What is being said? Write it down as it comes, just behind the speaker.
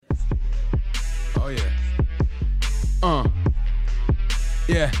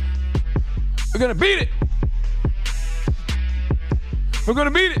Yeah. We're gonna beat it. We're gonna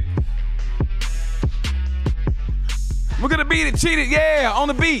beat it. We're gonna beat it, cheat it, yeah, on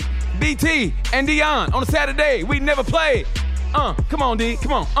the beat. BT and Dion on a Saturday. We never play. Come on, D.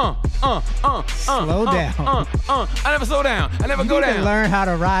 Come on. Slow down. I never slow down. I never go You down. can learn how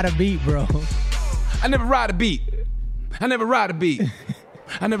to ride a beat, bro. I never ride a beat. I never ride a beat.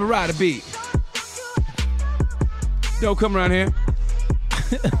 I never ride a beat. Yo, come around here.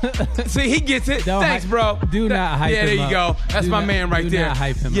 See, he gets it. Thanks, bro. Do not hype him Yeah, there you up. go. That's my man right do there. not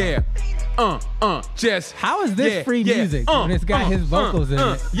hype him yeah. up. Just. How is this free music when it's got his vocals in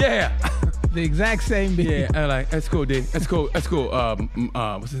it? Yeah. The exact same beat. Yeah, I like that's cool, D. That's cool. That's cool.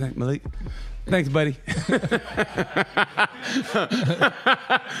 What's his name? Malik. Thanks, buddy.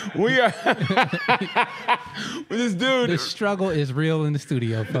 We are with this dude. The struggle is real in the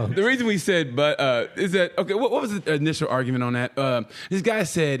studio, folks. The reason we said but is that okay, what was the initial argument on that? This guy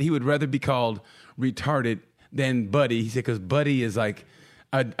said he would rather be called retarded than Buddy. He said because Buddy is like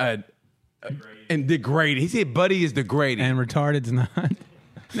and degrading. He said Buddy is degrading. And retarded's not.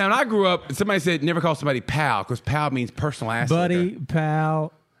 Now, when I grew up, somebody said never call somebody pal because pal means personal ass. Buddy,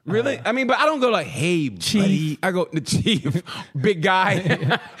 pal. Really? I mean, but I don't go like, hey, Chief. buddy. I go, the chief, big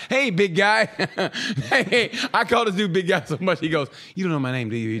guy. Hey, big guy. Hey, I call this dude big guy so much. He goes, you don't know my name,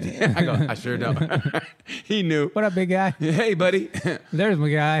 do you? I go, I sure don't. He knew. What up, big guy? Hey, buddy. There's my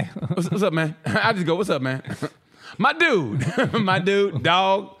guy. What's up, man? I just go, what's up, man? My dude. My dude,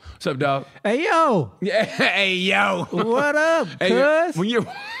 dog. What's up, dog? Hey, yo. Yeah. Hey, yo. What up, Hey, cuz? when you're...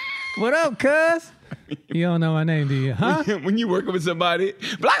 What up, cuz? You don't know my name, do you? Huh? When you working with somebody,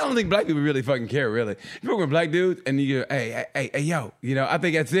 I don't think black people really fucking care, really. If you're working with black dudes and you go, hey, yo, you know, I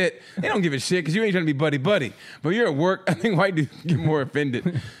think that's it. They don't give a shit because you ain't trying to be buddy. But you're at work, I think white dudes get more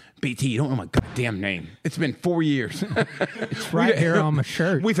offended. BT, you don't know my goddamn name. It's been 4 years. It's right here on my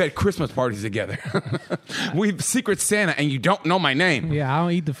shirt. We've had Christmas parties together. We've Secret Santa and you don't know my name. Yeah, I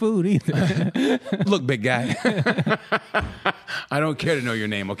don't eat the food either. Look, big guy. I don't care to know your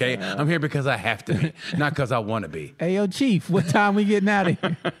name, okay? I'm here because I have to be, not because I want to be. Hey, yo, Chief, what time we getting out of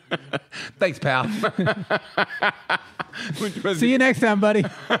here? Thanks, pal. See you next time, buddy.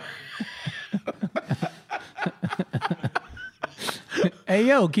 Hey,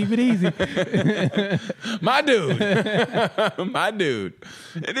 yo, keep it easy. My dude. My dude.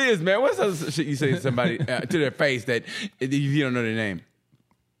 It is, man. What's the shit you say to somebody to their face that if you don't know their name?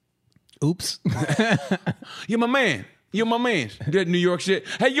 Oops. You're my man. You're my man. That New York shit.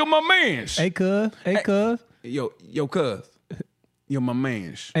 Hey, you're my man. Hey, cuz. Hey, cuz. Yo, cuz. You're my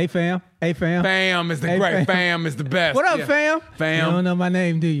man. Hey, fam. Hey, fam. Fam is the Hey, great. fam. Fam is the best. What up, Yeah. fam? Fam. You don't know my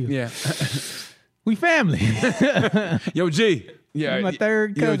name, do you? Yeah. We family. Yo, G. Yeah. You're my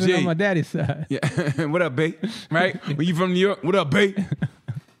third Yo, cousin G. on my daddy's side. Yeah. What up, B? Right? When you from New York? What up, B?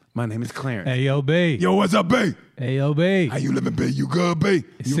 My name is Clarence. Hey, yo, B. Yo, what's up, B? Hey, yo, B. How you living, B? You good, B?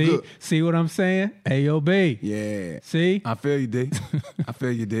 You See, good? see what I'm saying? Hey, yo, B. Yeah. See? I feel you, D. I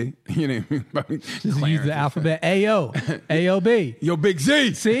feel you, D. You know what I mean? Just use the alphabet. Hey, yo. Hey, yo, B. Yo, Big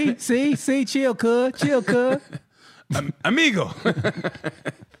Z. See? Chill, cuz. Chill, cuz. Amigo.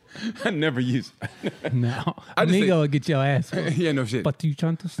 I never use No. I just Amigo will get your ass. Full. Yeah, no shit. But you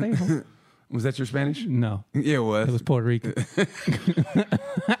trying to stay home? Was that your Spanish? No. Yeah, it was. It was Puerto Rican.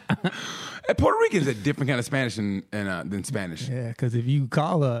 Puerto Rican is a different kind of Spanish than Spanish. Yeah, because if you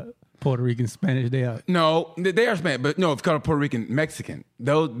call a Puerto Rican Spanish, they are. No, they are Spanish, but no, it's called a Puerto Rican Mexican.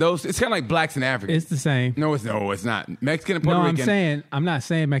 Those it's kind of like blacks and Africans. It's the same. No, it's not. Mexican and Puerto Rican. I'm not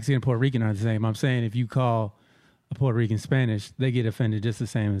saying Mexican and Puerto Rican are the same. I'm saying if you call a Puerto Rican Spanish, they get offended just the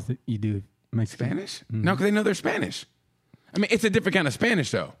same as you do Mexican. Spanish? Mm-hmm. No, because they know they're Spanish. I mean, it's a different kind of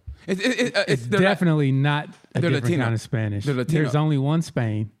Spanish, though. It's definitely not a they're different Latino. kind of Spanish. They're Latino. There's only one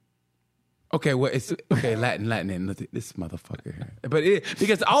Spain. Okay, well, it's okay. Latin, and this motherfucker here. But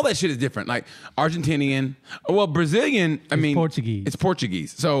because all that shit is different. Like Argentinian, well, Brazilian. I mean, Portuguese. It's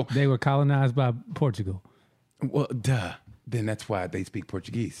Portuguese. So, They were colonized by Portugal. well, duh. Then that's why they speak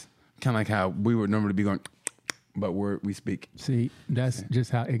Portuguese. Kind of like how we would normally be going, but we speak. See, that's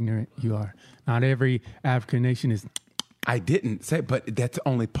just how ignorant you are. Not every African nation is. I didn't say, but that's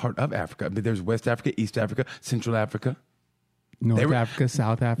only part of Africa. But there's West Africa, East Africa, Central Africa. North Africa,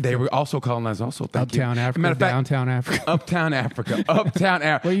 South Africa. They were also colonized. Also, thank Uptown you. Africa, Matter of fact, downtown Africa. Uptown Africa. Uptown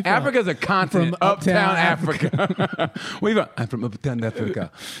Where you Africa. from? Africa's a continent. From Uptown Uptown Africa. Where you from? I'm from Uptown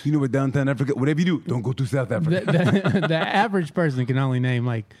Africa. You know what downtown Africa? Whatever you do, don't go to South Africa. The average person can only name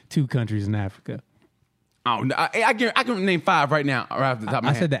like 2 countries in Africa. Oh, no, I can name 5 right now, right off the top of my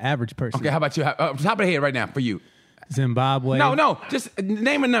I head. said the average person. Okay, how about you? Top of the head right now for you. Zimbabwe. No. Just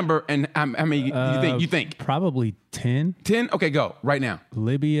name a number and how many you think? Probably 10. 10? Okay, go right now.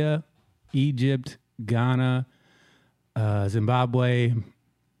 Libya, Egypt, Ghana, Zimbabwe,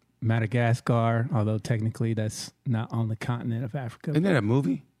 Madagascar, although technically that's not on the continent of Africa. Isn't that a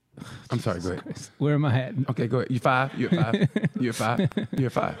movie? I'm sorry, go ahead. Where am I at? Okay, go ahead. You 5? You're at 5. You're at 5. You're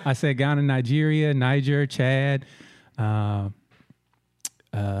at 5. I said Ghana, Nigeria, Niger, Chad.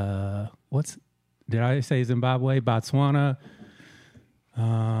 Did I say Zimbabwe, Botswana?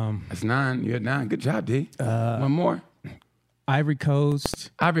 That's 9. You're at 9. Good job, D. One more. Ivory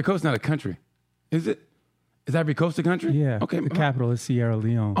Coast. Ivory Coast not a country. Is it? Is Ivory Coast a country? Yeah. Okay. The capital is Sierra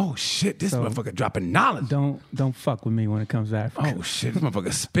Leone. Oh shit! This motherfucker dropping knowledge. Don't fuck with me when it comes to Africa. Oh shit! This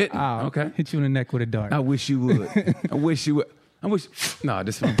motherfucker spitting. Okay. Hit you in the neck with a dart. I wish you would. I wish you would. I wish. Nah,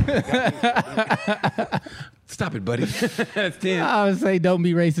 this one. Stop it, buddy. That's 10. I would say don't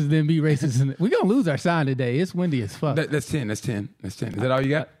be racist, then be racist. We're going to lose our sign today. It's windy as fuck. That's 10. That's 10. That's 10. Is that all you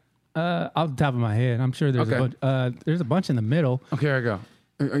got? Off the top of my head. I'm sure there's a bunch in the middle. Okay, here I go.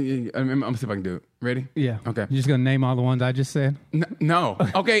 I'm going to see if I can do it. Ready? Yeah. Okay. You're just going to name all the ones I just said? No.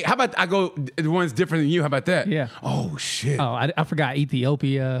 Okay, how about I go the ones different than you? How about that? Yeah. Oh, shit. Oh, I forgot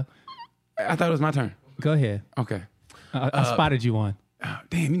Ethiopia. I thought it was my turn. Go ahead. Okay. I spotted you one. Oh,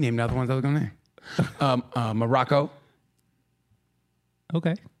 damn, you named the other ones I was going to name. Morocco.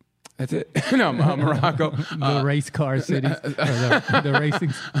 Okay. That's it. No, Morocco. The race car cities. The racing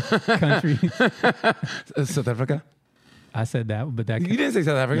countries. South Africa. I said that, but that You didn't say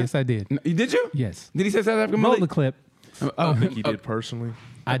South Africa. Yes, I did. Did you? Yes. Did he say South Africa? Roll the clip. I don't think he did personally.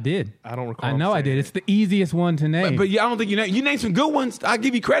 I did. I don't recall. I know I did. It's the easiest one to name. But yeah, I don't think you named some good ones. I'll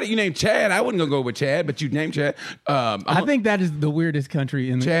give you credit. You named Chad. I wouldn't go with Chad, but you named Chad. I think that is the weirdest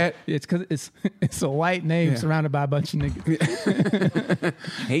country in Chad. It's because it's a white name surrounded by a bunch of niggas.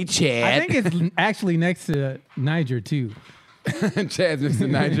 Hey, Chad. I think it's actually next to Niger too. Chad's next to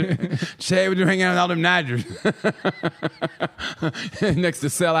Niger. Chad, would you hang out with all them Nigers? Next to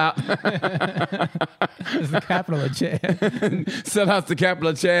Sellout. It's the capital of Chad. Sellout's the capital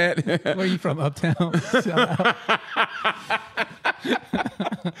of Chad. Where are you from? Uptown?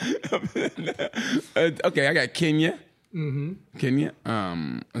 Okay, I got Kenya. Mm-hmm. Kenya.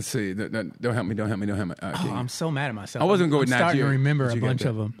 Let's see. Don't help me. Kenya. I'm so mad at myself. I wasn't going with I'm starting Nigeria. to remember but a you got bunch that.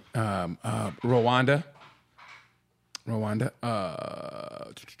 of them. Rwanda.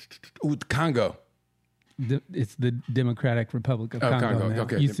 Congo. It's the Democratic Republic of Congo. Congo. Now.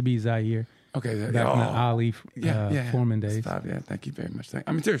 Okay. Used to be Zaire. Okay. Back in the Ali Foreman days. Stop. Yeah. Thank you very much.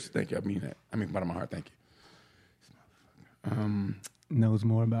 Seriously. Thank you. I mean that. I mean, bottom of my heart. Thank you. Knows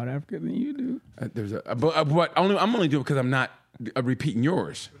more about Africa than you do. But I'm only doing it because I'm not repeating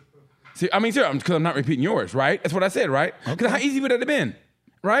yours. See, I mean, seriously, because I'm not repeating yours, right? That's what I said, right? Because how easy would that have been,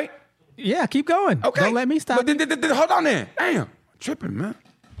 right? Yeah, keep going. Okay. Don't let me stop. But then, hold on then. Damn. Tripping, man.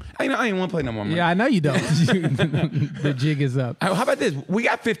 I ain't want to play no more, man. Yeah, I know you don't. The jig is up. How about this? We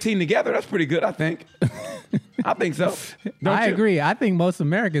got 15 together. That's pretty good, I think. I think so. I agree. I think most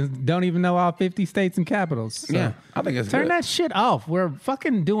Americans don't even know all 50 states and capitals. So Yeah, I think it's turn good. that shit off. We're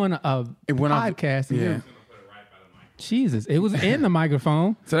fucking doing a went off- podcast. yeah. Jesus, it was in the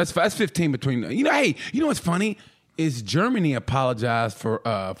microphone. So that's 15 between. Hey, you know what's funny? Is Germany apologized for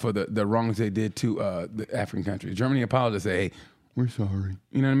the wrongs they did to the African countries. Germany apologized, say, hey, we're sorry.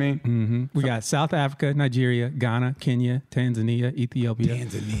 You know what I mean? Mm-hmm. We got South Africa, Nigeria, Ghana, Kenya, Tanzania,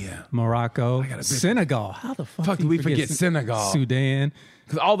 Ethiopia, Morocco, Senegal. How the fuck did we forget Senegal? Sudan,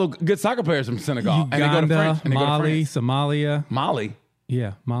 Because all the good soccer players from Senegal. Uganda, and they go to France, and they go to Mali, France. Somalia. Mali?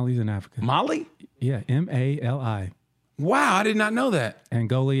 Yeah, Mali's in Africa. Mali? Yeah, Mali. Wow, I did not know that.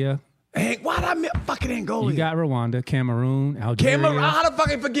 Angola. Hey, why did I miss fucking Angola? You got Rwanda, Cameroon, Algeria, Cameroon. How the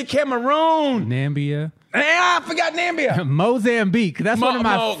fucking forget Cameroon? Namibia. I forgot Nambia. Mozambique. That's one of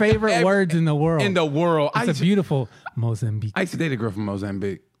my favorite words in the world. In the world. It's a beautiful Mozambique. I used to date a girl from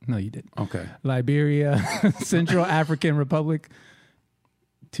Mozambique. No, you didn't. Okay. Liberia, Central African Republic,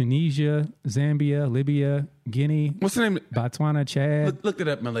 Tunisia, Zambia, Libya, Guinea. What's the name? Botswana, Chad. Look it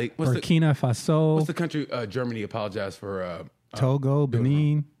up, Malik. Burkina Faso. What's the country Germany apologized for? Togo,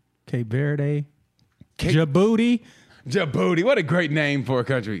 Benin, Cape Verde, Djibouti. Djibouti. What a great name for a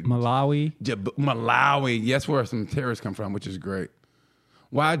country. Malawi. Malawi. Yes, where some terrorists come from, which is great.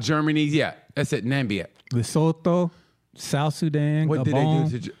 Why Germany? Yeah, that's it. Nambia. Lesotho, South Sudan, What Gabon,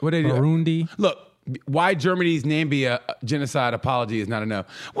 did they do? What did they do? Burundi. Look, why Germany's Nambia genocide apology is not enough?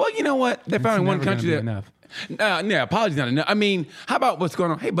 Well, you know what? They found one never country gonna that. be enough. Yeah, apology's not enough. I mean, how about what's going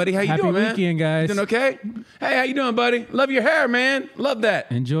on? Hey, buddy, how you Happy doing, man? weekend, guys. Doing okay? Hey, how you doing, buddy? Love your hair, man. Love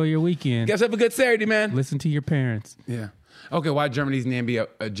that. Enjoy your weekend. Guys, have a good Saturday, man. Listen to your parents. Yeah. okay, why Germany's name be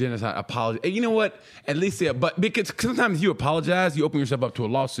a genocide apology? And you know what? At least but because sometimes you apologize, you open yourself up to a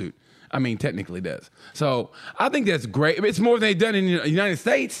lawsuit. I mean, technically it does. So I think that's great. It's more than they've done in the United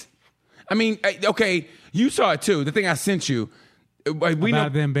States. I mean, okay, you saw it too. The thing I sent you. We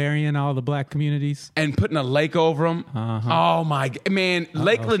about them burying all the black communities and putting a lake over them. Oh my man,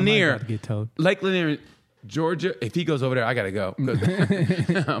 Lake Lanier. About to get towed. Lake Lanier, Georgia. If he goes over there, I gotta go.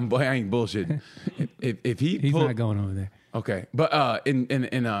 Boy, I ain't bullshitting. If he's not going over there. Okay, but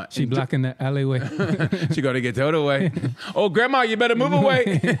she blocking the alleyway. She gonna get towed away. Oh, grandma, you better move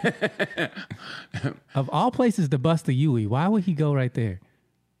away. Of all places to bust a Yui, why would he go right there?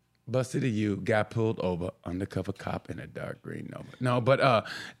 Busted a U, got pulled over, undercover cop in a dark green Nova. No, but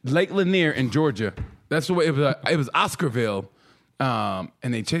Lake Lanier in Georgia. That's the way it was. It was Oscarville,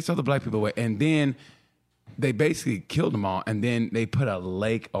 and they chased all the black people away, and then they basically killed them all, and then they put a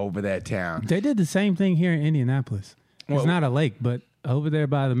lake over that town. They did the same thing here in Indianapolis. It's not a lake, but over there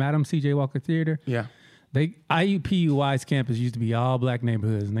by the Madam C.J. Walker Theater. Yeah. IUPUI's campus used to be all black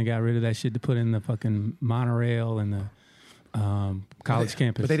neighborhoods, and they got rid of that shit to put in the fucking monorail and the college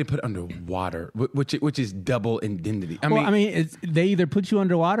campus. But they didn't put it underwater, which is double indemnity. I mean, they either put you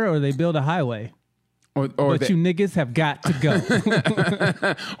underwater or they build a highway. But you niggas have got to go.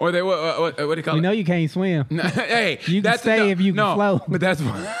 Or they what do you call it? You know you can't swim. Hey, you can stay if you can float. But that's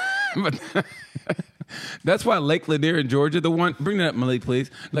why. That's why Lake Lanier in Georgia, the one, bring that up, Malik, please.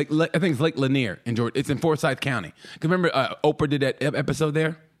 I think it's Lake Lanier in Georgia. It's in Forsyth County. Because remember, Oprah did that episode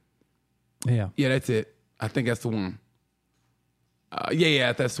there? Yeah. Yeah, that's it. I think that's the one.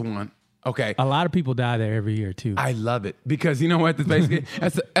 Yeah, that's the one. Okay. A lot of people die there every year, too. I love it. Because you know what?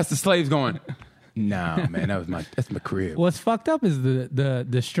 That's the slaves going, no, man, that's my crib. What's fucked up is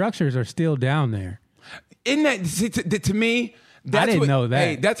the structures are still down there. Isn't that, to me... I didn't know that.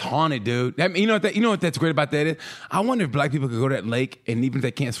 Hey, that's haunted, dude. I mean, you know what that's great about that is? I wonder if black people could go to that lake and even if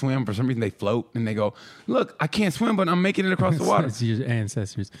they can't swim, for some reason they float and they go, look, I can't swim, but I'm making it across the water. It's your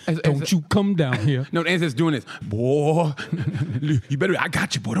ancestors. Don't you come down here. No, the ancestors doing this. Boy, you better, I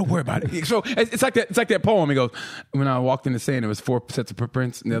got you, boy, don't worry about it. So it's like that poem. He goes, when I walked in the sand, there was 4 sets of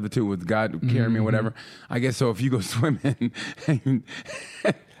footprints and the other 2 was God carrying me or whatever. I guess so if you go swimming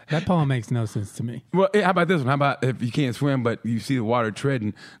that poem makes no sense to me. Well, how about this one? How about if you can't swim, but you see the water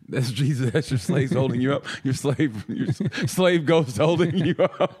treading? That's Jesus. That's your slaves holding you up. Your slave ghost holding you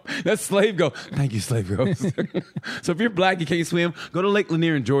up. That's slave ghost. Thank you, slave ghost. So if you're black, you can't swim, go to Lake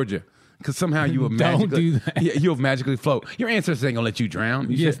Lanier in Georgia. Because somehow you will magically, do that. Yeah, you'll magically float. Your ancestors ain't gonna let you drown.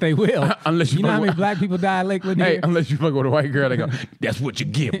 Yes, they will. Unless you know how many black people die at Lake Lanier? Hey, unless you fuck with a white girl, they go, that's what you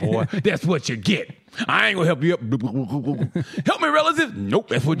get, boy. That's what you get. I ain't gonna help you up. Help me, relative. Nope,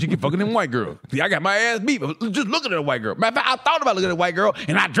 that's what you get fucking them white girls. See, I got my ass beat just looking at a white girl. Matter of fact, I thought about looking at a white girl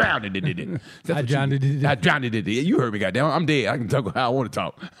and I drowned it. I drowned it. I drowned it. You heard me, goddamn. I'm dead. I can talk how I want to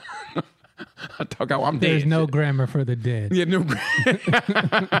talk. I talk how I'm dead. There's no grammar for the dead. Yeah, no.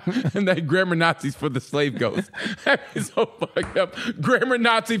 And they grammar Nazis for the slave ghost. That is so fucked up. Grammar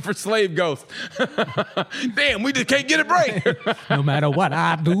Nazi for slave ghost. Damn, we just can't get a break. No matter what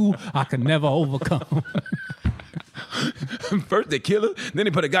I do, I can never overcome. First they kill us, then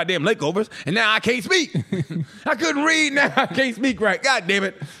they put a goddamn lake over us, and now I can't speak. I couldn't read, now I can't speak right. God damn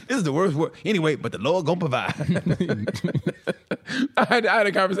it. This is the worst word. Anyway, but the Lord gonna provide. I had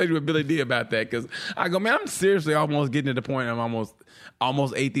a conversation with Billy D about that because I go, man, I'm seriously almost getting to the point I'm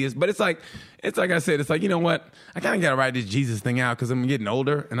almost atheist. But it's like I said, it's like, you know what? I kind of got to write this Jesus thing out because I'm getting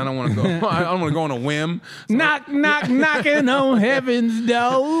older and I don't want to go. I don't want to go on a whim. So knocking on heaven's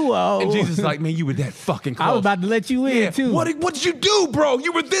door. And Jesus is like, man, you were that fucking close. I was about to let you in too. What did you do, bro?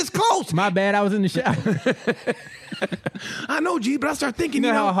 You were this close. My bad. I was in the shower. I know, G, but I start thinking,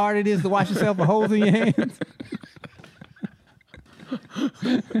 you know how hard it is to wash yourself with holes in your hands.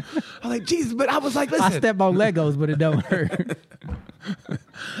 I'm like, Jesus, but I was like, listen. I step on Legos, but it don't hurt.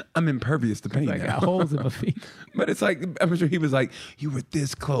 I'm impervious to pain. I got holes in my feet. But it's like, I'm sure he was like, you were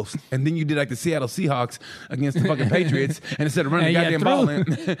this close. And then you did like the Seattle Seahawks against the fucking Patriots. And instead of running the goddamn ball in,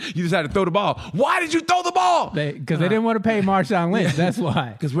 you decided to throw the ball. Why did you throw the ball? Because they didn't want to pay Marshawn Lynch. That's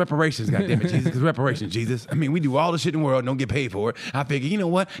why. Because reparations, goddammit, Jesus. Because reparations, Jesus. I mean, we do all the shit in the world, don't get paid for it. I figured, you know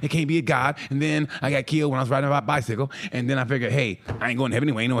what? It can't be a God. And then I got killed when I was riding my bicycle. And then I figured, hey, I ain't going to heaven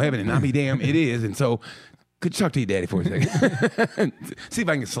anyway. Ain't no heaven. And I'll be damn, it is. And so Could you talk to your daddy for a second? See if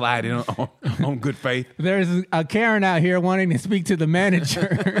I can slide in on good faith. There's a Karen out here wanting to speak to the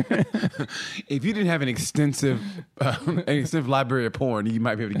manager. If you didn't have an extensive library of porn, you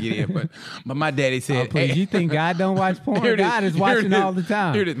might be able to get in. But my daddy said, Please, you think God don't watch porn? Here it God is watching all the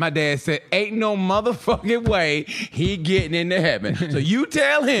time. Here it is. My dad said, ain't no motherfucking way he getting into heaven. So you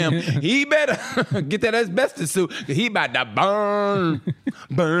tell him he better get that asbestos suit because he about to burn.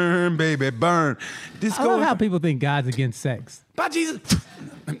 Burn, baby, burn. This I love how people think God's against sex. by Jesus.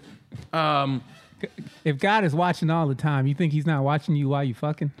 If God is watching all the time, you think he's not watching you while you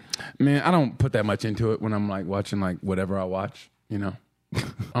fucking? Man, I don't put that much into it when I'm like watching like whatever I watch, you know.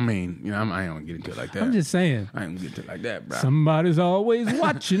 I mean, you know, I don't get into it like that. I'm just saying. I ain't get into it like that, bro. Somebody's always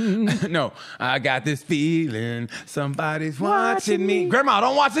watching. No, I got this feeling somebody's watching me. Grandma,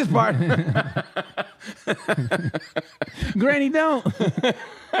 don't watch this part. Granny, don't.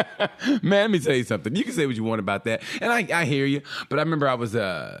 Man, let me tell you something. You can say what you want about that, and I hear you. But I remember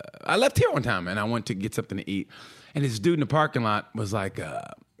I left here one time, and I went to get something to eat, and this dude in the parking lot was like,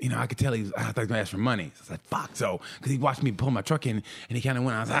 you know, I could tell I thought he was gonna ask for money. So I was like, fuck. So, because he watched me pull my truck in, and he kind of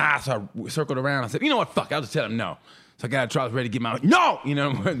went. I was like, so I circled around. I said, you know what? Fuck. I'll just tell him no. So I got a truck, I was ready to get my, no, you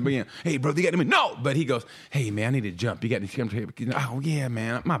know, but, yeah, hey, bro, you got me? No. But he goes, hey, man, I need to jump. You got to come. Oh, yeah,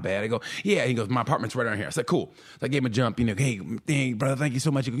 man, my bad. I go, yeah. He goes, my apartment's right around here. I said, cool. So I gave him a jump. You know, hey, brother, thank you so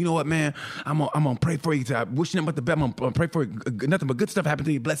much. He goes, you know what, man? I'm gonna pray for you. I wish you nothing but the best. I'm gonna pray for you. Nothing but good stuff happen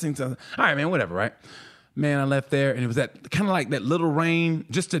to you. Blessings. All right, man, whatever, right? Man, I left there, and it was that kind of like that little rain,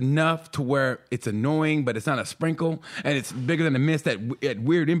 just enough to where it's annoying, but it's not a sprinkle, and it's bigger than the mist that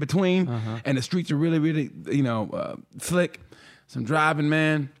weird in between, and the streets are really, really, you know, slick. So I'm driving,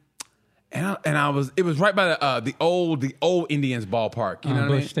 man, and it was right by the old Indians ballpark, you know what I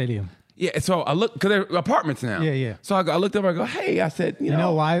mean? Busch Stadium. Yeah, so I looked because they're apartments now. Yeah. So I looked over. I go, hey, I said, you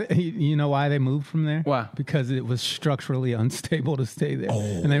know why? You know why they moved from there? Why? Because it was structurally unstable to stay there,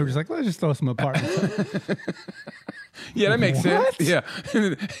 and they were just like, let's just throw some apartments. Yeah, that makes What? sense. Yeah,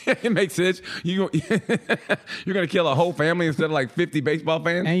 it makes sense. You're gonna kill a whole family instead of like 50 baseball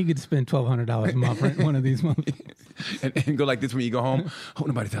fans, And you could spend $1,200 a month rent one of these movies. and go like this when you go home. Hope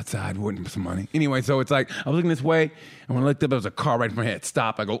nobody's outside wanting some money. Anyway, so it's like I was looking this way, and when I looked up, there was a car right in front of my head.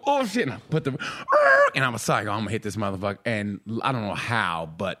 Stop. I go, oh shit! And I put and I'm a psycho. I'm gonna hit this motherfucker, and I don't know how,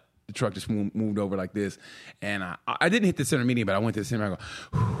 but the truck just moved over like this, and I didn't hit the center median, but I went to the center. I go,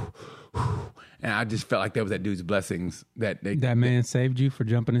 whew, whew, and I just felt like that was that dude's blessings that Man saved you for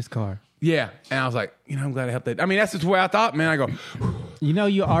jumping his car. Yeah, and I was like, you know, I'm glad I helped that. I mean, that's just the way I thought, man. I go, You know,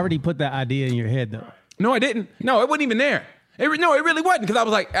 you already put that idea in your head, though. no, I didn't. No, it wasn't even there. It really wasn't because I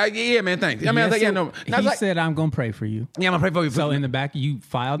was like, yeah, man, thanks. I mean, I was like, yeah, no. And I was He like, said, I'm going to pray for you. yeah, I'm gonna pray for you. So in the back, you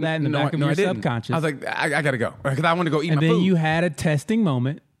filed that in the back of I your didn't. subconscious. I was like, I gotta go because I want to go eat and my then food. you had a testing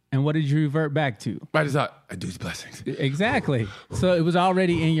moment. And what did you revert back to? I just thought, I do his blessings. Exactly. So it was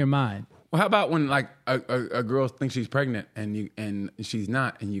already in your mind. Well, how about when like a girl thinks she's pregnant and she's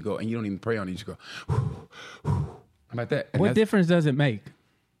not, and you go and you don't even pray on it, you just go. How about that? And What difference does it make?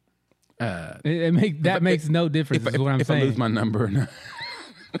 That makes no difference. Is what I'm if saying. I lose my number, no.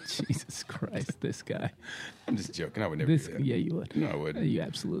 Jesus Christ, this guy. I'm just joking. I would never do that. Yeah, you would. No, I wouldn't. You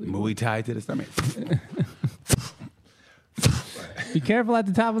absolutely would. Muay Thai to the stomach. Be careful at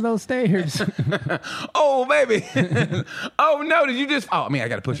the top of those stairs. Oh, baby. Oh, no. Did you just... Oh, I mean, I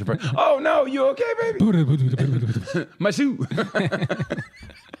got to push it first. Oh, no. You okay, baby? My shoe.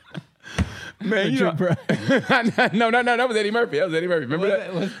 Man, you know... No. That was Eddie Murphy. Remember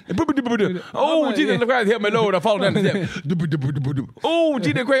that? Oh, Jesus Christ, help me, Lord. I fall down the step. Oh,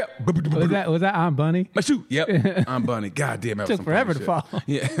 Jesus Christ. Was that Aunt Bunny? My shoe. Yep. I'm Bunny. God damn, that was Took some forever funny to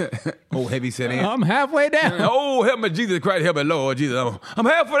shit. fall. Yeah. Oh, heavy set in. I'm halfway down. Oh, help me, Jesus Christ, help me, Lord Jesus. I'm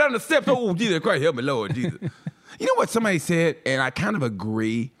halfway down the steps. Oh, Jesus Christ, help me, Lord Jesus. You know what somebody said, and I kind of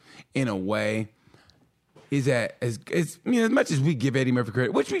agree in a way, is that as much as we give Eddie Murphy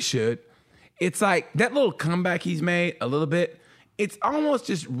credit, which we should, it's like that little comeback he's made a little bit, it's almost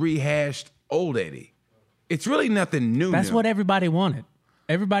just rehashed old Eddie. It's really nothing new. That's what everybody wanted.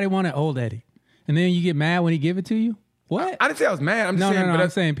 Everybody wanted old Eddie. And then you get mad when he give it to you? What? I didn't say I was mad. I'm just saying. No. But I'm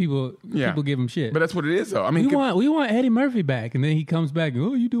saying people give him shit. But that's what it is, though. I mean, we want Eddie Murphy back, and then he comes back and,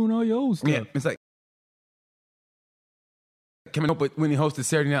 oh, you doing all your old stuff. yeah, it's like coming up with when he hosted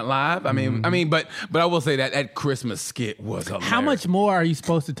Saturday Night Live. I mean, but I will say that Christmas skit was hilarious. How much more are you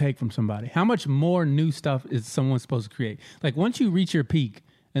supposed to take from somebody? How much more new stuff is someone supposed to create? Like once you reach your peak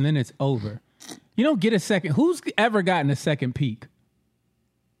and then it's over, you don't get a second. Who's ever gotten a second peak?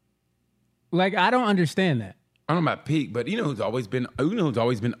 Like I don't understand that. I don't know about peak, but you know who's always been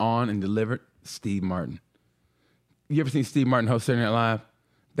on and delivered? Steve Martin. You ever seen Steve Martin host Saturday Night Live?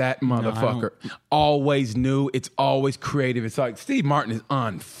 That motherfucker always knew. It's always creative. It's like Steve Martin is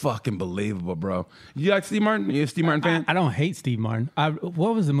unfucking believable, bro. You like Steve Martin? You a Steve Martin fan? I don't hate Steve Martin.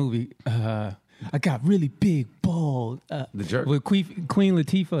 What was the movie? I got really big balls. The Jerk? With Queen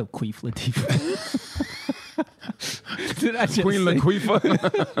Latifah. Queen Latifah. Did I just Queen say-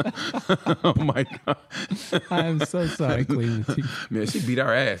 Latifah. Oh my god, I am so sorry, Queen Latifah. man, she beat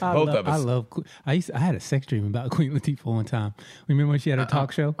our ass, both of us. I love. I had a sex dream about Queen Latifah one time. Remember when she had a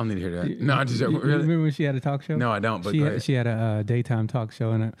talk show? I need to hear that. No, I just You really. remember when she had a talk show? No, I don't. But she go had, ahead. she had a daytime talk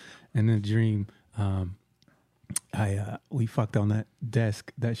show and a dream. We fucked on that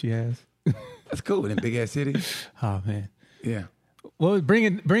desk that she has. That's cool in big ass city. Oh man. Yeah. Well, bring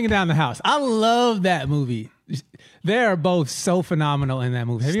it down the house. I love that movie. They are both so phenomenal in that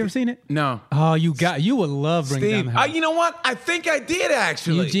movie. Have you ever seen it? No. Oh, you would love Bring It Down Steve, the House. you know what? I think I did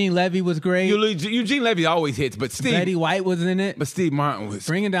actually. Eugene Levy was great. Eugene Levy always hits, but Steve. Betty White was in it. But Steve Martin was.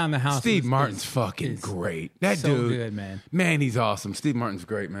 Bring It Down the House. Steve is- Martin's is- fucking is great. That so dude, good, man. Man, he's awesome. Steve Martin's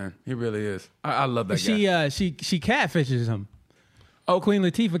great, man. He really is. I love that guy. She catfishes him. Oh, Queen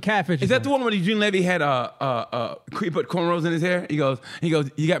Latifah catfishes. Is that him. the one where Eugene Levy had he put cornrows in his hair? He goes,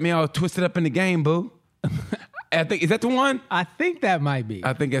 you got me all twisted up in the game, boo. I think, is that the one? I think that might be.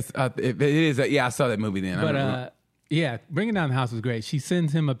 I think it is. Yeah, I saw that movie then. I But remember. yeah, Bringing Down the House was great. She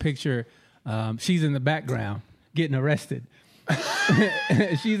sends him a picture. She's in the background getting arrested.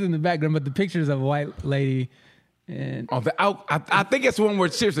 She's in the background, but the picture's of a white lady. And I think it's the one where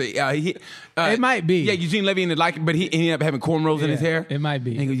seriously, it might be. Yeah, Eugene Levy ended but he ended up having cornrows in his hair. it might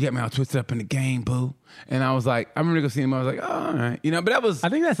be. And he goes, you got me all twisted up in the game, boo. And I was like, I remember going seeing him. I was like, oh, all right, but that was. I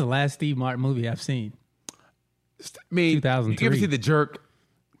think that's the last Steve Martin movie I've seen. I mean, 2003. You ever see The Jerk?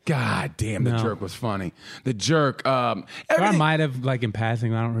 God damn, The No. Jerk was funny. The Jerk. Or I everything- might have, like in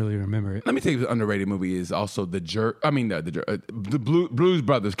passing, I don't really remember it. Let me tell you, what underrated movie is also The Jerk. I mean, the Jerk. The Blues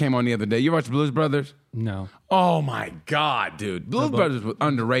Brothers came on the other day. You watch Blues Brothers? No. Oh my God, dude! Blues Brothers was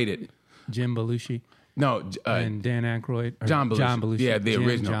underrated. Jim Belushi No, and Dan Aykroyd. Or John Belushi. Yeah, the Jim,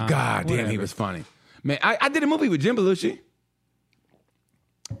 original. John, God damn, he whatever. was funny. Man, I did a movie with Jim Belushi.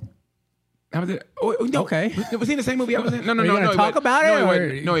 How was it? Oh, no. Okay. Was he in the same movie I was in? No. Are you gonna he talk wasn't. about no, it, He or-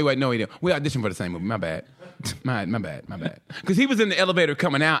 wasn't. No, he wasn't. No, he didn't. We auditioned for the same movie. My bad. My bad. Because he was in the elevator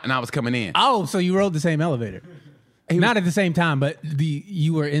coming out and I was coming in. Oh, so you rode the same elevator? Not at the same time, but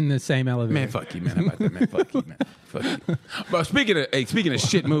you were in the same elevator. Man, fuck you, man. How about that, man? Fuck you, man. Fuck you. But speaking of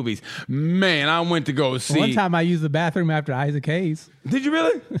shit movies, man, I went to go see. One time I used the bathroom after Isaac Hayes. Did you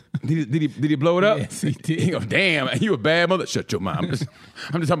really? Did he blow it up? Yes, he did. He goes, damn, you a bad mother. Shut your mouth. I'm just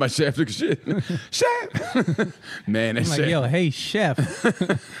talking about Chef took a shit. Chef. Man, that I'm like, Chef. yo, hey, chef.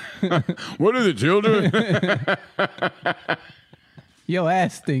 What are the children? Your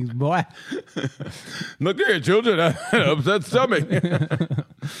ass stinks, boy. Look here, children. I had an upset stomach.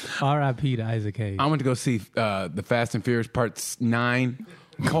 R.I.P. to Isaac Hayes. I went to go see the Fast and Furious Part 9.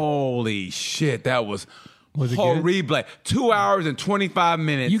 Holy shit, that was it good? horrible. 2 hours and 25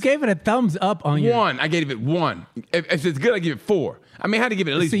 minutes. You gave it a thumbs up on your... One. I gave it 1. If it's good, I give it 4. I mean, I had to give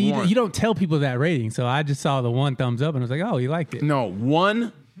it at least See, 1. you don't tell people that rating, so I just saw the one thumbs up and I was like, oh, you liked it. No,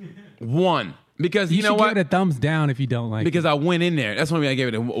 1. Because you know should what? give it a thumbs down if you don't like Because I went in there. That's the only reason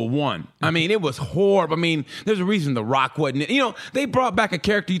I gave it a 1. I mean, it was horrible. I mean, there's a reason The Rock wasn't in. They brought back a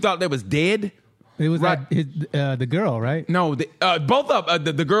character you thought that was dead. it. It was Right. the girl, right? No, both of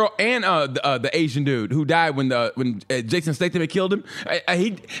the girl and the Asian dude who died when Jason Statham had killed him.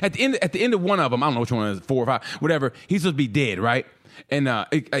 He at the end of one of them, I don't know which one it is, 4 or 5, whatever. He's supposed to be dead, right? And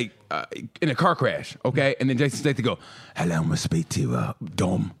in a car crash, okay. And then Jason Statham go, "Hello, I'm gonna speak to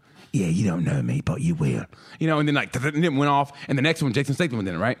Dom. Yeah, you don't know me, but you will." And then and then went off. And the next one, Jason Statham was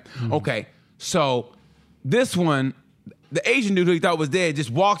in it, right? Mm-hmm. Okay, so this one. The Asian dude who he thought was dead just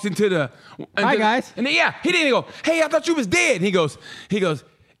walks into the. Hi, guys. And then, he didn't go, "Hey, I thought you was dead." And he goes,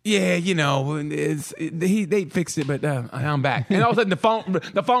 "Yeah, they fixed it, but I'm back." And all of a sudden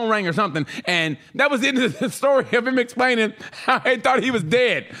the phone rang or something, and that was the end of the story of him explaining how he thought he was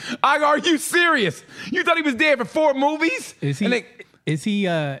dead. Are you serious? You thought he was dead for 4 movies? Is he? Is he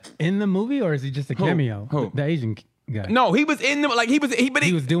in the movie or is he just a cameo? Who? The Asian guy. No, he was in the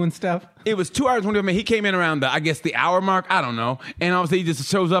He was doing stuff. It was 2 hours 20 minutes. He came in around the hour mark. I don't know. And obviously he just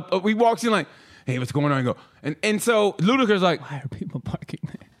shows up. He walks in like, "Hey, what's going on?" And go, and so Ludacris like, Why are people parking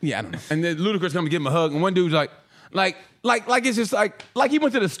there? yeah, I don't know. And then Ludacris come to give him a hug, and one dude's like it's just like he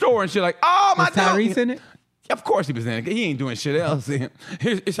went to the store and shit. Like, "Oh my Was Tyrese in it? Of course he was in it. He ain't doing shit else. Here's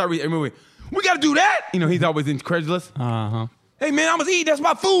Tyrese. Movie. We got to do that. He's always incredulous. Uh-huh. Hey man, I must eat. That's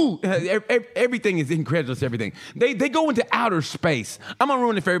my food. Everything is incredulous. Everything. They go into outer space. I'm gonna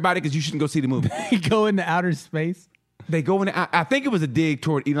ruin it for everybody because you shouldn't go see the movie. He go into outer space. They go in. I think it was a dig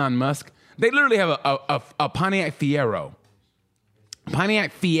toward Elon Musk. They literally have a Pontiac Fiero.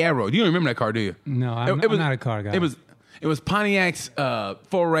 Pontiac Fiero. You don't remember that car, do you? No, I'm not a car guy. It was Pontiac's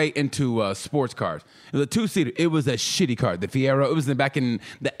foray into sports cars. It was a 2-seater. It was a shitty car. The Fiero. It was back in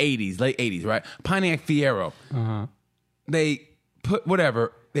the 80s, late 80s, right? Pontiac Fiero. Uh-huh. They put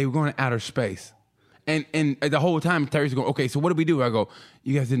whatever. They were going to outer space. And the whole time, Terry's going, okay, so what do we do? I go,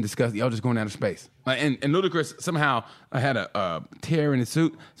 you guys didn't discuss it. Y'all just going out of space. And Ludacris somehow had a tear in his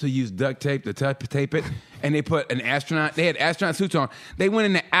suit, so he used duct tape to tape it. And they put an astronaut. They had astronaut suits on. They went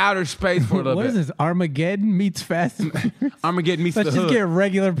into outer space for a little bit. What is this? Armageddon meets Fast and Furious? Armageddon meets the Let's hood. just get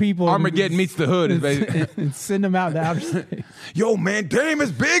regular people. Armageddon meets the hood. And send them out to outer space. Yo, man, damn,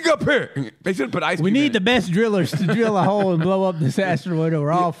 it's big up here. They should put ice cream We in need it. the best drillers to drill a hole and blow up this asteroid, or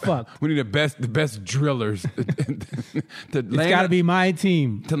we're all fucked. We need the best drillers It's got to be my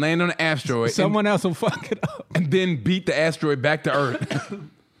team. to land on an asteroid. Someone else will fuck it up. and then beat the asteroid back to Earth.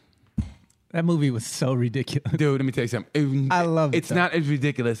 That movie was so ridiculous. Dude, let me tell you something. I love it, It's though. not as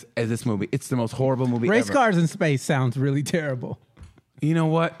ridiculous as this movie. It's the most horrible movie Race ever. cars in space sounds really terrible. You know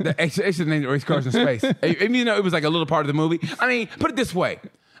what? They should name it Race Cars in Space. Even you know it was like a little part of the movie. I mean, put it this way.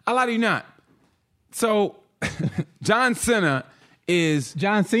 I lie to you not. So, John Cena is,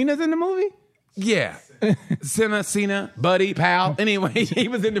 John Cena's in the movie? yeah. Cena, buddy, pal. Anyway, he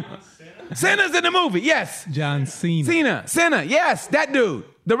was in the... Cena's in the movie, yes. John Cena. Cena, yes. That dude.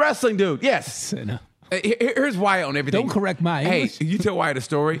 The wrestling dude, yes. Cena. Here's Wyatt on everything. Don't correct my Hey, English. you tell Wyatt a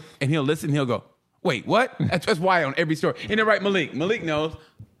story, and he'll listen, he'll go, wait, what? That's Wyatt on every story. Isn't it right, Malik? Malik knows.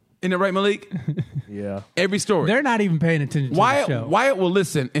 Isn't it right, Malik? Yeah. Every story. They're not even paying attention to the show. Wyatt will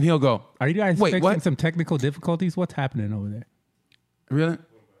listen, and he'll go, Are you guys wait, fixing what? some technical difficulties? What's happening over there? Really?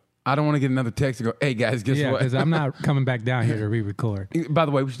 I don't want to get another text and go, hey, guys, guess Yeah, what? because I'm not coming back down here to re-record By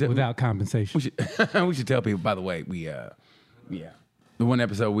the way, we should without compensation. we should tell people, by the way, the one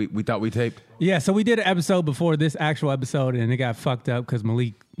episode we thought we taped. Yeah, so we did an episode before this actual episode, and it got fucked up because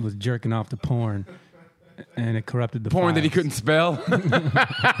Malik was jerking off to porn, and it corrupted the Porn that he files. couldn't spell.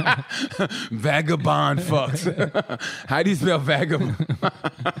 Vagabond fucks. How do you spell vagabond?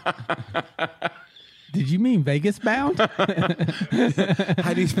 Did you mean Vegas bound?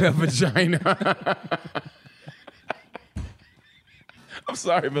 How do you spell vagina? I'm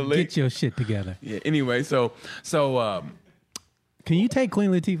sorry, Malik. Get your shit together. Yeah. Anyway, so Can you take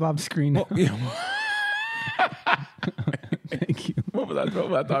Queen Latifah off the screen now? yeah, Thank you. what was I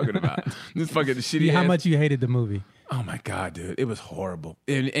talking about? This fucking shitty. How ass- much you hated the movie? Oh my god, dude, it was horrible.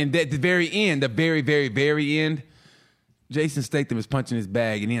 And at the very end, the very, very, very end, Jason Statham is punching his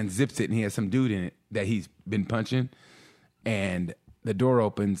bag, and he unzips it, and he has some dude in it that he's been punching, and the door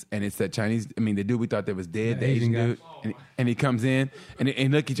opens, and it's that Chinese. I mean, the dude we thought that was dead, the Asian Asian dude, and he comes in,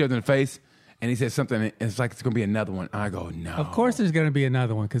 and look each other in the face, and he says something, and it's like it's gonna be another one. I go, no. Of course, there's going to be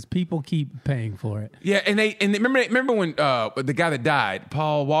another one because people keep paying for it. Yeah, and they remember when the guy that died,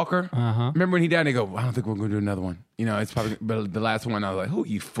 Paul Walker. Remember when he died? They go, I don't think we're going to do another one. You know, it's probably but the last one. I was like, who are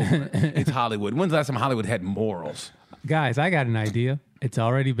you fooling? It's Hollywood. When's the last time Hollywood had morals? Guys, I got an idea. It's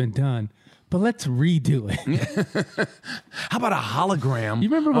already been done, but let's redo it. How about a hologram? You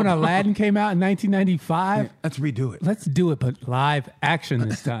remember when Aladdin came out in 1995? Let's redo it. Let's do it, but live action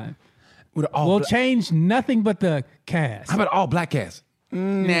this time. With all We'll bla- change nothing but the cast. How about all black cast?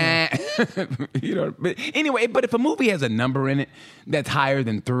 Nah. You know, but anyway, but if a movie has a number in it that's higher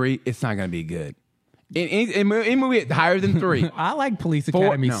than 3, it's not going to be good. In movie higher than 3, I like Police 4?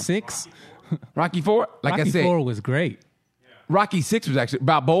 Academy No. 6. Rocky 4, like Rocky I said, 4 was great. Rocky 6 was actually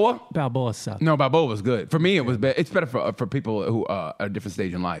Balboa. Balboa sucked. No, Balboa was good. For me, it was better. It's better for people who are at a different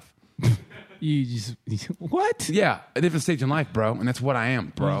stage in life. You just what? Yeah, a different stage in life, bro, and that's what I am,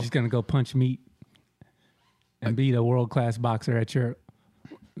 You're bro. just gonna go punch meat and beat a world class boxer at your.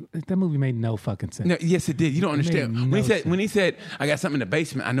 That movie made no fucking sense. No, yes, it did. You don't understand. made no When he said, "I got something in the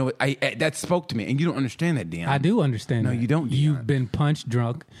basement," I know it, that spoke to me, and you don't understand that, Dion. I do understand. No, that. you don't, Dion. You've been punch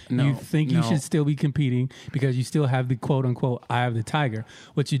drunk. No, you think no. you should still be competing because you still have the quote unquote eye of the tiger.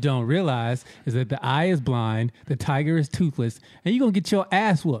 What you don't realize is that the eye is blind, the tiger is toothless, and you're gonna get your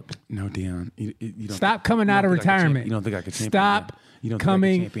ass whooped. No, Dion. You don't Stop think- coming you out don't of think I could retirement. You don't think I could champion? Stop You don't think I could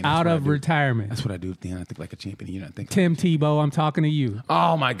coming champion? That's out what I of do. retirement. That's what I do, Dion. I think like a champion. You're not thinking. Tim Tebow, I'm talking to you.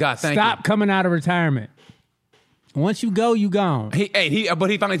 Oh my God! Thank Stop coming out of retirement. Once you go, you gone. But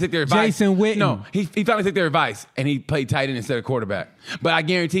he finally took their advice. Jason Witten. No, he finally took their advice and he played tight end instead of quarterback. But I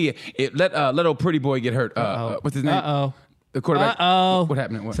guarantee you, let old pretty boy get hurt. What's his name? Uh-oh. The quarterback. Uh-oh. What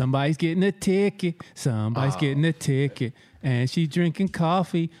happened? What? Somebody's getting a ticket. Somebody's getting a ticket. And she's drinking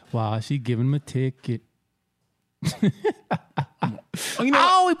coffee while she's giving him a ticket. Oh, you know what?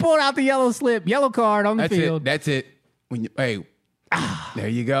 Oh, he pulled out the yellow slip. Yellow card on the That's field. it. That's it. there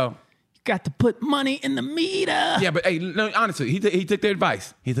you go. Got to put money in the meter. Yeah, but hey, no, honestly, he took their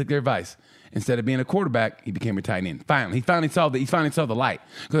advice. Instead of being a quarterback, he became a tight end. He finally saw the light.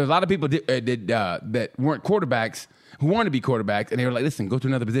 Because a lot of people that weren't quarterbacks who wanted to be quarterbacks, and they were like, "Listen, go to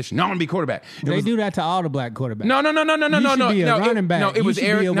another position. No, I want to be quarterback." They do that to all the black quarterbacks. No. You should be a running back. No, it You was should be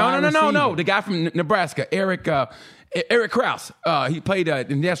Eric. a wide No. receiver. The guy from Nebraska, Eric Krause. He played in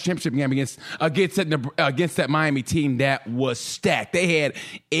the national championship game against that Miami team that was stacked. They had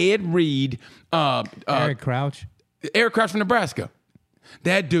Ed Reed, Eric Crouch. Eric Krause from Nebraska.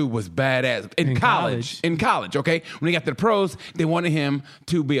 That dude was badass in college. In college, okay. When he got to the pros, they wanted him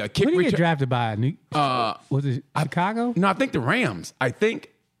to be a kick Who did he get return. drafted by? Was it Chicago? No, I think the Rams. I think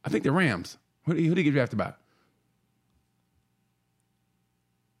the Rams. Who did he get drafted by?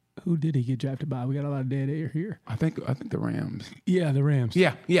 Who did he get drafted by? We got a lot of dead air here. I think the Rams. Yeah, the Rams.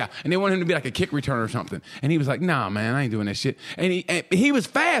 Yeah. And they wanted him to be like a kick returner or something. And he was like, "Nah, man, I ain't doing that shit." And he was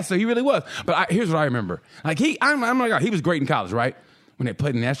fast, so he really was. But here's what I remember. Like I'm like, he was great in college, right? When they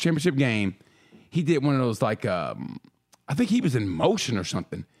played the national championship game, he did one of those like, I think he was in motion or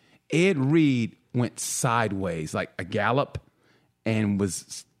something. Ed Reed went sideways, like a gallop, and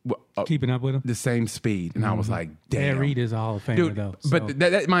was Keeping up with him. the same speed. And I was like, "Damn." Ed Reed is a Hall of Famer, Dude, though. but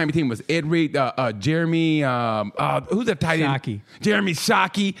that Miami team was Ed Reed, Jeremy, who's that tight end? Shockey. Jeremy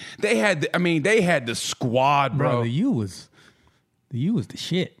Shockey. They had the squad, bro. the U was the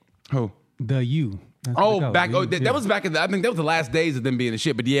shit. Who? The U. That's Oh, what back. it was. Oh, that was back in. I think that was the last days of them being the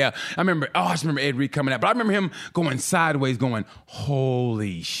shit. But yeah, I remember. Oh, I just remember Ed Reed coming out. But I remember him going sideways, going,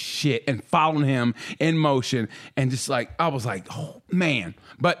 "Holy shit!" and following him in motion, and just like I was like, "Oh man!"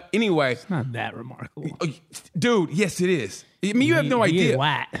 But anyway, Not that remarkable. dude, yes, it is. I mean, you have no He idea, is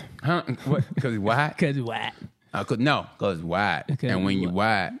white. huh? What? Because he's white? Because he's white. Because he's white. Okay, And when you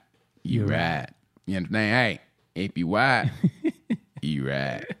white, you right. You understand? Hey, if you white, you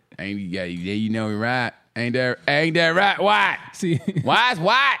right. Ain't you know he right? Ain't that right? White. See, Why's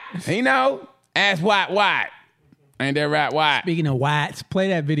white? You know, ask white. Ain't that right? White. speaking of whites, play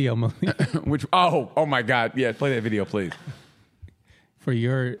that video, Malik, Which? Oh my God! Yeah, play that video, please. for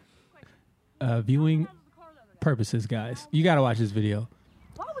your viewing purposes, guys. You got to watch this video.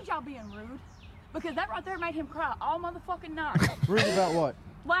 Why was y'all being rude? Because that right there made him cry all motherfucking night. Rude about what?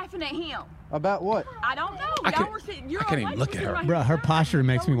 Laughing at him. About what? I don't know. I Y'all can't- were sitting. I can't even look at her. Bruh, her posture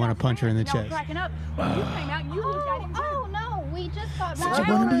makes me wanna punch her in the Y'all chest. cracking up. When you came out, you looked at him. Oh no, we just got You back.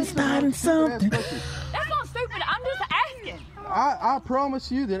 wanna be starting something. That's not stupid. I'm just asking. I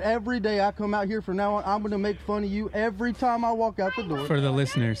promise you that every day I come out here from now on, I'm going to make fun of you every time I walk out the door. For the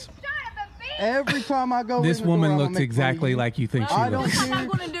listeners, Every time I go this in the woman door, looks exactly like you think she I don't looks. I'm care.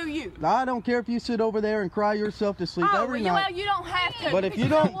 not going to do you. I don't care if you sit over there and cry yourself to sleep Oh, every well, night. you don't have to. But if you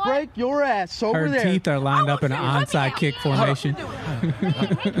because know don't what? break your ass over Her there, teeth are lined I up in an want you to onside put me kick out. formation. Do it.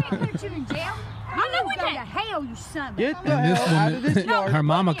 We can't put you in jail. I know we Go to can't. hell, you son of a- get the And this hell out of this woman, yard. her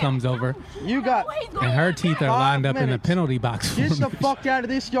mama comes over, You got Oh, he's going and her out teeth there. are lined up in the minutes. penalty box get the formation. fuck out of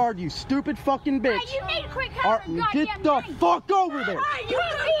this yard, you stupid fucking bitch. Hey, you need to quit Or calling get goddamn the names. fuck over there. Hey, you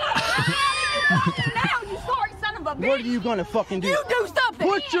now, you sorry son of a bitch. What are you gonna fucking do? You do something.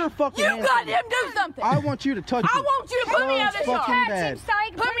 Put your fucking You hands goddamn do something. I want you to touch I me. want you to put me out of this fucking yard. bad.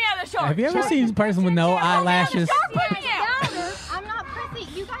 Put me out of the shark. Have you ever seen a person with no eyelashes? Put me out. I'm not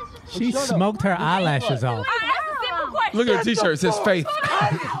prissy. You guys just. She Shut up. smoked her eyelashes off. I asked a simple question. Look at her T-shirt. It says faith.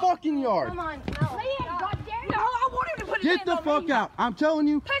 Out of this fucking yard. Come on, no. No, I want him to put his Get hands the on fuck me. out. I'm telling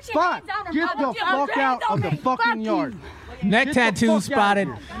you, Put your fine. hands on her, Get the mother. Put your fuck out hands on of the me. fucking Fuck you. yard. Neck Get the tattoo fuck out spotted.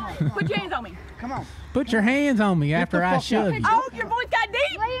 of Put your hands on me. Come on. Put your hands on me after the I fuck shove out. you. Oh, your voice got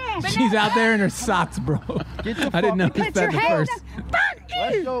deep. She's out there in her socks, bro. Get the I didn't fuck- notice that at first.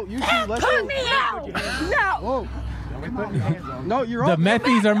 Let's go. You two, let's Put go. me out. No. Whoa. No, you're The up.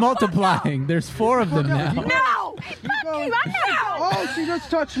 methies are multiplying. There's 4 of them now. No. Go. Fuck you. I know. Oh, she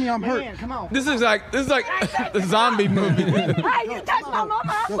just touched me. I'm hurt. Come on. This is like the zombie movie. Hey, you touch my mama,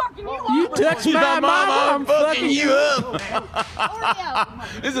 I'm fucking you You up. touch my mama, I'm fucking you up.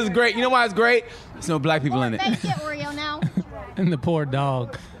 Oreo. This is great. You know why it's great? There's no black people in it. Make it Oreo now. And the poor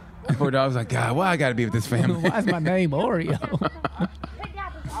dog. Poor dog was like, God, why I gotta be with this family? Why is my name Oreo?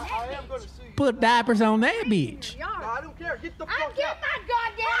 Put diapers on that bitch. I don't care. Get the I'm fuck getting out. my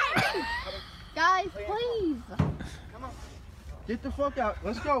goddamn. Guys, please. Get the fuck out.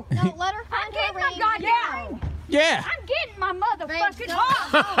 Let's go. Don't let her I'm find her getting my ring. goddamn. Yeah. I'm getting my motherfucking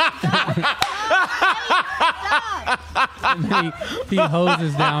Stop. And he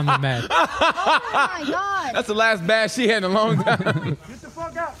hoses down the meth. Oh my God. That's the last bash she had in a long time. Get the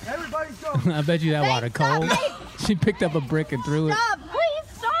fuck out. Everybody's go. I bet you that water Stop, cold. Nate. She picked up a brick and threw it. Stop.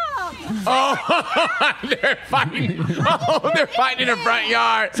 Please stop. Oh, they're fighting. Oh, they're fighting in the front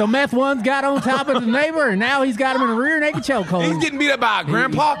yard. So Meth One's got on top of the neighbor, and now he's got him in a rear naked chokehold. He's getting beat up by a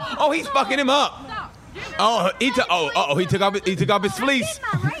grandpa. Oh, he's fucking him up. Oh, he took off his fleece.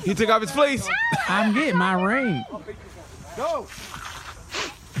 He took off his fleece. I'm getting my ring. Go.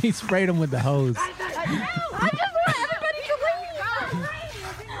 He sprayed him with the hose. I just want everybody to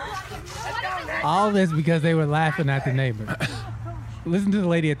leave. All this because they were laughing at the neighbor. Listen to the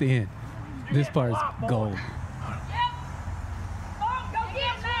lady at the end. This part is gold. Go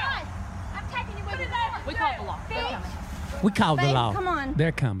get him. I'm taking you with me. We called the law. They're coming. We called the Babe, law. come on.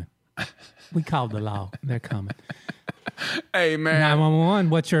 They're coming. We called the law. They're coming. Hey, man. 911,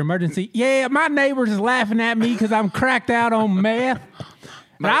 what's your emergency? Yeah, my neighbors is laughing at me because I'm cracked out on meth.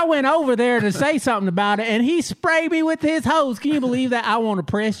 But I went over there to say something about it, and he sprayed me with his hose. Can you believe that? I want to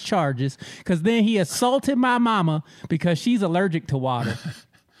press charges because then he assaulted my mama because she's allergic to water.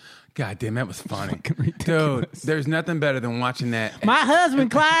 God damn, that was funny. Fucking ridiculous. Dude, there's nothing better than watching that. My husband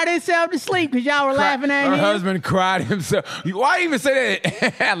cried himself to sleep because y'all were laughing at Her him. husband cried himself. Why even say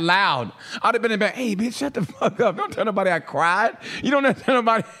that out loud? I'd have been in back. Hey, bitch, shut the fuck up. Don't tell nobody I cried. You don't have to tell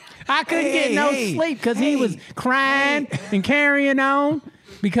nobody. I couldn't get no sleep because he was crying and carrying on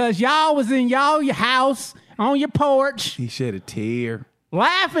because y'all was in your house on your porch He shed a tear.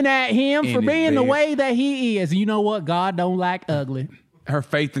 laughing at him In for his being the bed. way that he is. You know what? God don't like ugly. Her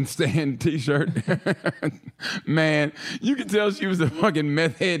Faith and Stand t-shirt. Man, you could tell she was a fucking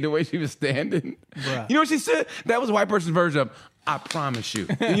meth head the way she was standing. Bruh. You know what she said? That was a white person's version of, I promise you.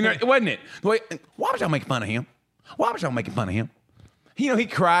 You know, wasn't it? The way, why was y'all making fun of him? Why was y'all making fun of him? You know, he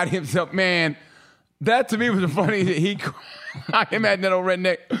cried himself. Man, that to me was the funny. He cried. I imagine that old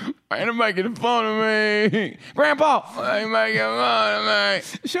redneck. Ain't making fun of me. Grandpa, ain't making fun of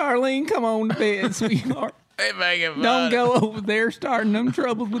me. Charlene, come on to bed, sweetheart. Ain't making fun Don't of go over there starting them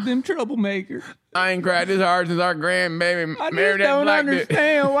troubles with them troublemakers. I ain't cried this hard since our grandbaby I married just that don't black dude.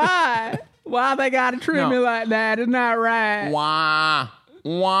 understand why. Why they got to treat me like that? It's not right. Why?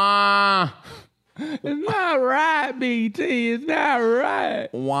 Why? It's not right, BT. It's not right.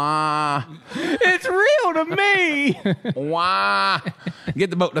 Why? It's real to me. Why?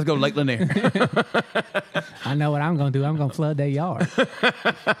 Get the boat. Let's go Lake Lanier. I know what I'm going to do. I'm going to flood their yard.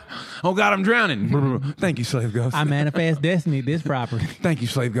 Oh, God, I'm drowning. Thank you, Slave Ghost. I manifest destiny this property. Thank you,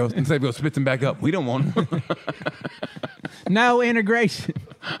 Slave Ghost. And Slave Ghost spits him back up. We don't want him. No integration.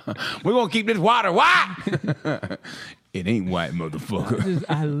 We're going to keep this water. Why? It ain't white, motherfucker.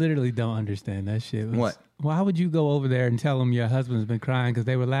 I literally don't understand that shit. What? Why would you go over there and tell them your husband's been crying because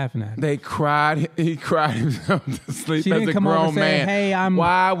they were laughing at him? They cried. He cried himself to sleep She as didn't a come over grown and say, man. "Hey, I'm-"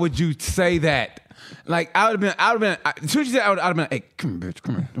 Why would you say that? Like, I would have been, as soon as she said, I would have been, hey, come here, bitch,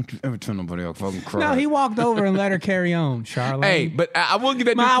 come here. Don't you ever tell nobody I'll fucking cry. No, he walked over and let her carry on, Charlotte. Hey, but I will give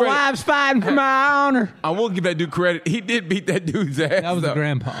that dude my credit. wife's fighting for my honor. I will give that dude credit. He did beat that dude's ass. That was though.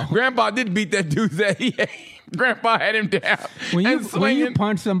 Grandpa. Grandpa did beat that dude's ass. Grandpa had him down. When and you swinging.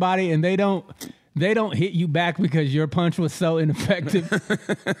 punch somebody and they don't hit you back because your punch was so ineffective.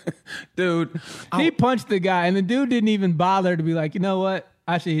 Dude, He punched the guy and the dude didn't even bother to be like, you know what?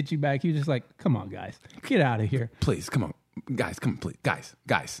 I should hit you back. He was just like, come on, guys. Get out of here. please, come on. Guys, come on, please. Guys.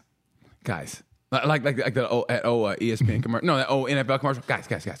 Like that old ESPN commercial. No, that old NFL commercial.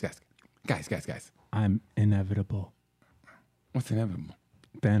 Guys. I'm inevitable. What's inevitable?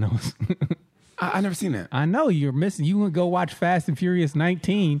 Thanos. I never seen that. I know you're missing. You would go watch Fast and Furious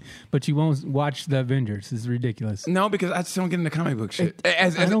 19, but you won't watch the Avengers. It's ridiculous. No, because I just don't get into comic book shit.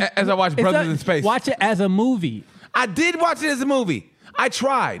 As I watch It's Brothers a- in Space. Watch it as a movie. I did watch it as a movie. I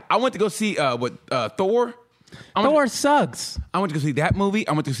tried. I went to go see Thor. Thor sucks. I went to go see that movie.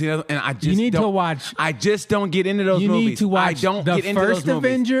 I went to see that, and I just You need to don't, watch- I just don't get into those You movies. need to watch I don't the get into first those movies.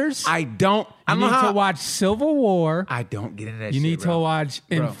 Avengers. I don't. I You don't need know how. to watch Civil War. I don't get into that. You shit, need to bro. watch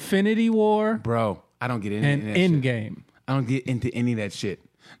Bro. Infinity War Bro, I don't get into and any of that shit. Endgame. I don't get into any of that shit.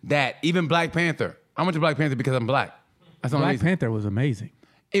 That even Black Panther. I went to Black Panther because I'm black. That's the only Black reason. Panther was amazing.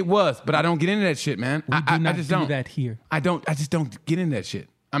 It was, but I don't get into that shit, man. We do I not just do don't. that here. I just don't get into that shit.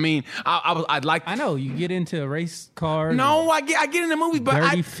 I mean, I'd like. I know you get into race cars. No, I get into movies, but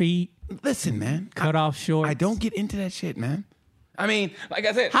dirty feet, listen, man. cut off shorts. I don't get into that shit, man. I mean, like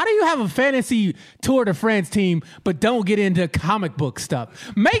I said, How do you have a fantasy Tour de France team but don't get into comic book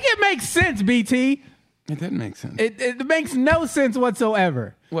stuff? Make it make sense, BT. it doesn't make sense. It makes no sense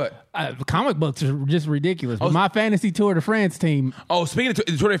whatsoever. What? Comic books are just ridiculous. But my fantasy Tour de France team, Oh, speaking of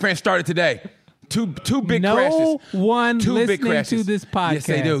the Tour de France started today. Two big no crashes. one Two big listening crashes. to this podcast Yes,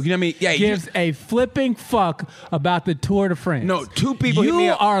 they do. You know what I mean? Yeah, gives a flipping fuck about the Tour de France. No, two people hit You me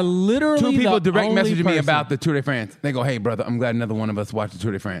up. are literally Two people the direct only messaged me person. about the Tour de France. They go, "Hey, brother, I'm glad another one of us watched the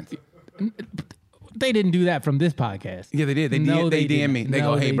Tour de France." They didn't do that from this podcast. Yeah, they did. They No, DM didn't. me. They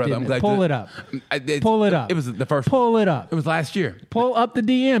No, go, hey, they brother, I'm didn't. glad. Pull it up. Pull it up. It was the first. Pull it up. It was last year. Pull up the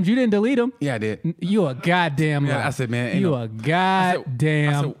DMs. You didn't delete them. Yeah, I did. You a goddamn liar. Yeah, I said, man, ain't You no- a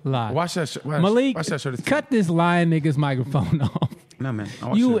goddamn liar. Watch that. Malik, watch that show. cut this lying nigga's microphone off. No, man. I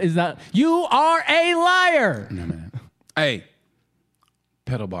watched You it. are a liar. No, man. Hey,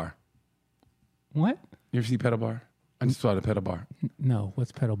 pedal bar. What? You ever see pedal bar? I just saw the pedal bar. No,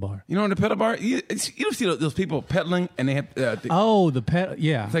 what's pedal bar? You know, in the pedal bar, you don't see those people pedaling and they have. The pedal.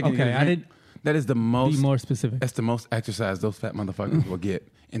 Yeah. it's like you Okay, get a I drink. didn't That is the most. be more specific. That's the most exercise those fat motherfuckers will get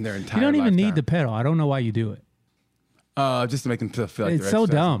in their entire. You don't even need lifetime. the pedal. I don't know why you do it. Just to make them feel like It's they're so exercising.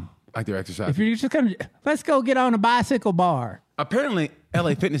 dumb. Like they're exercising. If you're just gonna, let's go get on a bicycle bar. Apparently,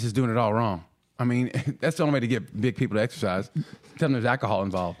 LA Fitness is doing it all wrong. I mean, that's the only way to get big people to exercise. Tell them there's alcohol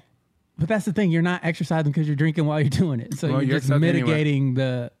involved. But that's the thing. You're not exercising because you're drinking while you're doing it. So Well, you're you're just exercising anyway. mitigating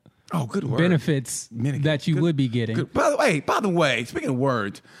the Oh, good word. benefits Mitigate. that you Good- would be getting. good. By the way, speaking of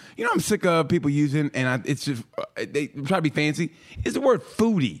words, you know I'm sick of people using, and it's just they try to be fancy. Is the word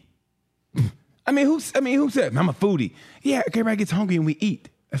foodie? I mean, who said I'm a foodie? Yeah, everybody gets hungry and we eat.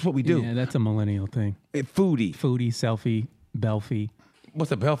 That's what we do. Yeah, that's a millennial thing. Foodie. Foodie, selfie, belfie,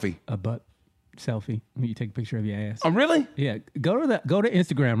 What's a belfie? a butt selfie. When you take a picture of your ass. Oh, really? Yeah, go to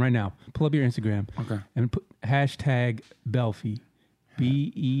Instagram right now. Pull up your Instagram. Okay. And put hashtag Belfie,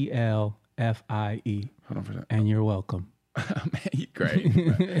 BELFIE, Hold on for that. and you're welcome. Man, you great.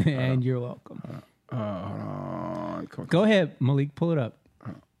 And you're welcome. Hold on. Come on. Go ahead, Malik. Pull it up.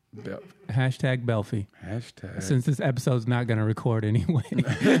 Bel- Hashtag Belfie. Hashtag. Since this episode's not going to record anyway.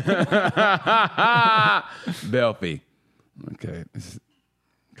 Belfie. Okay.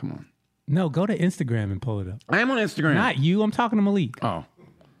 Come on. No, go to Instagram and pull it up. I am on Instagram. Not you. I'm talking to Malik. Oh,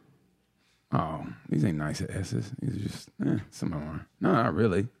 these ain't nice S's. These are just some of them are. No, not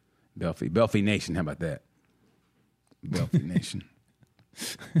really. Belfie Nation. How about that? Belfie Nation.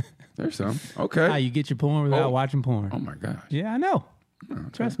 There's some. Okay. How you get your porn without Oh. watching porn. Oh my gosh. Yeah, I know.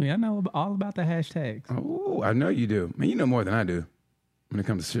 Trust me, I know all about the hashtags. Oh, I know you do. Man, you know more than I do when it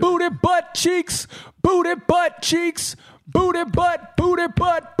comes to shit. Booty butt cheeks, booty butt cheeks, booty butt, booty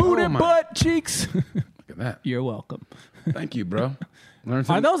butt, booty Oh, my. butt cheeks. Look at that. You're welcome. Thank you, bro. Learn Are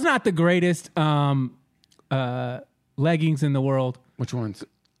something. those not the greatest leggings in the world? Which ones?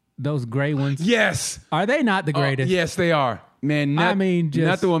 Those gray ones? Yes. Are they not the greatest? Yes, they are. Man, I mean, just-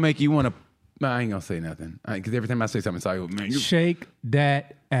 nothing will make you want to. I ain't gonna say nothing because every time I say something, it's like, man, you. Shake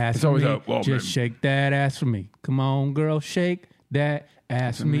that ass It's for always me. up. Well, Just man. shake that ass for me. Come on, girl, shake that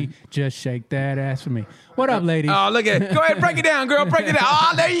ass for me. Just shake that ass for me. What up, ladies? Oh, look at it. Go ahead, break it down, girl. Break it down.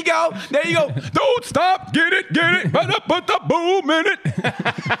 Oh, there you go. There you go. Don't stop. Get it. Put the boom in it.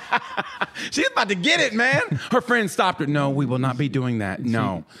 She's about to get it, man. Her friend stopped her. No, we will not be doing that.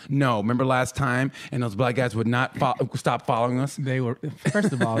 No. Remember last time? And those black guys would not stop following us? They were,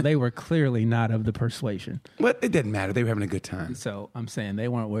 first of all, they were clearly not of the persuasion. But it didn't matter. They were having a good time. So I'm saying they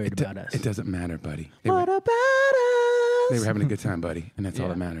weren't worried about us. It doesn't matter, buddy. What about us? They were having a good time, buddy. And that's all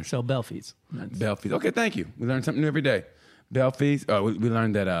Yeah. that matters. So Belfies. Belfies. Okay, thank you. We learn something new every day. Belfies. We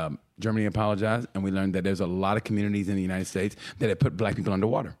learned that Germany apologized, and we learned that there's a lot of communities in the United States that have put black people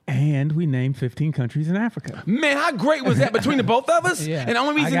underwater. And we named 15 countries in Africa. Man, how great was that between the both of us? Yeah. And the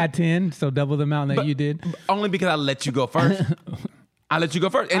only reason I got 10, so double the amount that you did. only because I let you go first. I let you go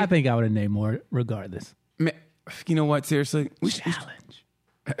first. And I think I would have named more regardless. man, you know what? Seriously, we Challenge.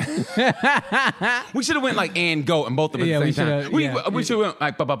 should have went like and go and both of us Yeah, at we the same time. shoulda- yeah. We should have went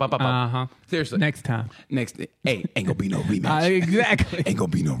like ba. Uh-huh. Seriously. Next time. Next. Hey, ain't gonna be no rematch. Exactly. Ain't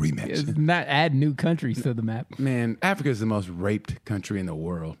gonna be no rematch. It's not add new countries to the map. Man, Africa is the most raped country in the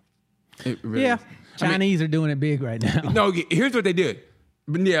world. It really Yeah. is. I mean, Chinese are doing it big right now. no, here's what they did.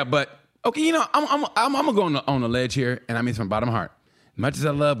 But okay, you know, I'm gonna go on the ledge here, and I mean this from the bottom of my heart. Much as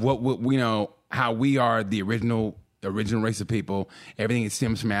I love what we know, how we are the original race of people, everything that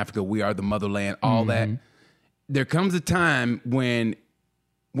stems from Africa, we are the motherland, all that. There comes a time when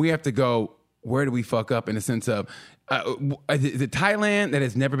we have to go, where do we fuck up in the sense of, is it Thailand that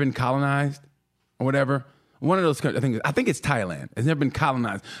has never been colonized or whatever? One of those countries, I think it's Thailand. It's never been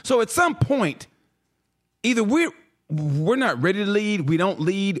colonized. So at some point, either we're not ready to lead, we don't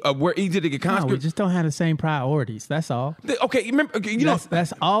lead, we're easy to get No, we conscripted. just don't have the same priorities. That's all. Okay, remember, okay, you know,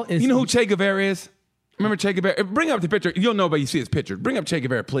 That's all. you know who Che Guevara is? Remember Che Guevara? Bring up the picture. You'll know, but you see his picture. Bring up Che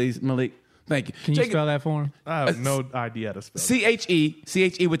Guevara, please, Malik. Thank you. Can Che you spell that for him? I have no idea how to spell it.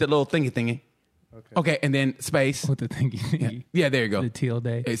 CHE with the little thingy. Okay, and then space. With the thingy. Yeah, there you go. The teal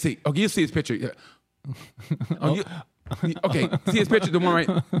day. Hey, see, okay, you see his picture. Yeah. Okay, see his picture, the one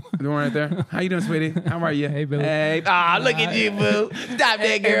right. The one right there. How you doing, sweetie? How are you? Hey, boo. Hey. Look at you, boo. Stop that,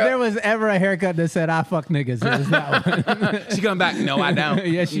 If girl. there was ever a haircut that said "I fuck niggas," it was that one. She come back. No, I don't.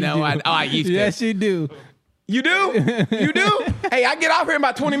 Yes, you no, do. I used to. Yes, you do. You do? You do? Hey, I get off here in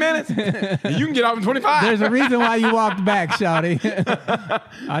about 20 minutes. You can get off in 25. There's a reason why you walked back, shawty.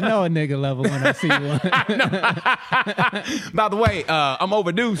 I know a nigga level when I see one. By the way, I'm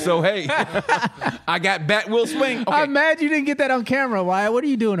overdue, so hey, I got Bat Will Swing. Okay. I'm mad you didn't get that on camera, Wyatt. What are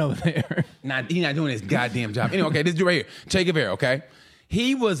you doing over there? He's not doing his goddamn job. Anyway, okay, this dude right here, Che Guevara, okay?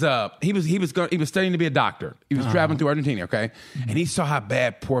 He was studying to be a doctor. He was traveling through Argentina, okay? And he saw how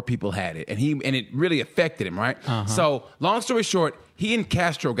bad poor people had it. And it really affected him, right? So, long story short, he and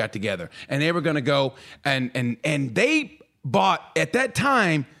Castro got together and they were gonna go and they bought at that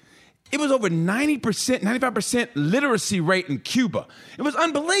time. It was over 90%, 95% literacy rate in Cuba. It was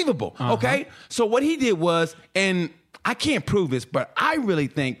unbelievable, okay? So what he did was, and I can't prove this, but I really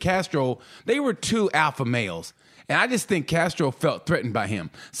think Castro, they were two alpha males. And I just think Castro felt threatened by him.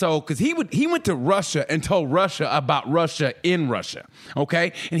 So, because he went to Russia and told Russia about Russia in Russia,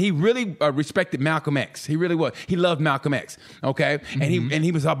 okay? And he really respected Malcolm X. He really was. He loved Malcolm X, okay? And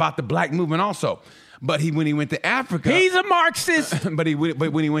he was about the black movement also. But when he went to Africa, He's a Marxist. but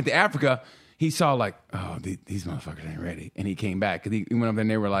when he went to Africa, he saw like, oh, these motherfuckers ain't ready, and he came back because he went up there and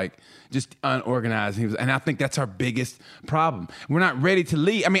they were like just unorganized. And I think that's our biggest problem. We're not ready to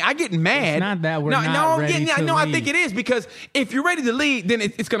lead. I mean, I get mad. It's not that we're not ready to I lead. think it is because if you're ready to lead, then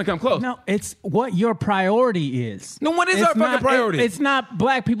it's going to come close. No, it's what your priority is. No, what is It's our fucking priority? It's not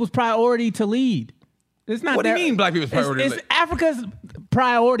black people's priority to lead. It's not. What do you mean black people's priority to It's lead? Africa's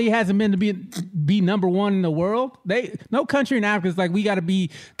priority hasn't been to be number one in the world. No country in Africa is like we got to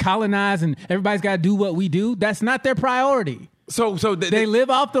be colonized and everybody's got to do what we do. That's not their priority. So They live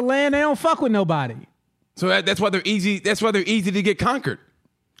off the land. They don't fuck with nobody. So that's why they're easy. That's why they're easy to get conquered.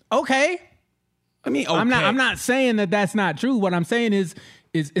 Okay. I mean, okay. I'm not saying that that's not true. What I'm saying is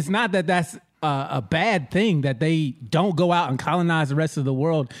it's not that that's a bad thing that they don't go out and colonize the rest of the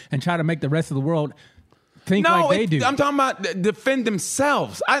world and try to make the rest of the world think like they do. I'm talking about defend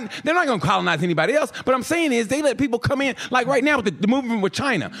themselves. They're not going to colonize anybody else. But I'm saying is they let people come in. Like right now with the movement with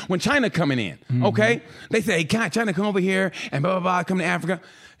China. When China coming in, okay? They say, hey, can't China come over here and blah, blah, blah, come to Africa.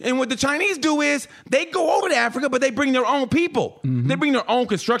 And what the Chinese do is they go over to Africa, but they bring their own people. They bring their own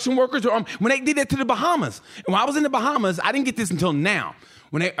construction workers. When they did that to the Bahamas. And when I was in the Bahamas, I didn't get this until now.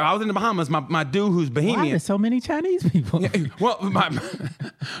 When I was in the Bahamas, my dude who's Bahamian. Why are there so many Chinese people? Well,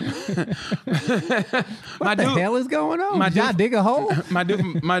 What the hell is going on? Did y'all dig a hole? My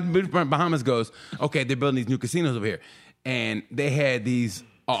dude from Bahamas goes, okay, they're building these new casinos over here. And they had these,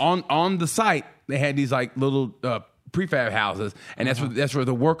 on the site, they had these like little prefab houses, and that's where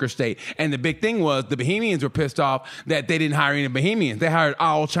the workers stayed. And the big thing was the Bahamians were pissed off that they didn't hire any Bahamians. They hired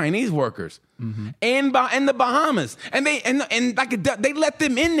all Chinese workers. And the Bahamas, and they let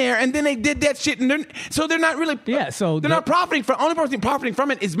them in there, and then they did that shit, and they're not really they're not profiting from. Only person profiting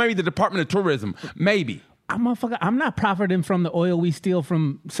from it is maybe the Department of Tourism, maybe. I'm not profiting from the oil we steal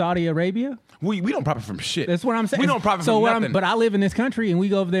from Saudi Arabia. We don't profit from shit. That's what I'm saying. We don't profit from nothing. But I live in this country, and we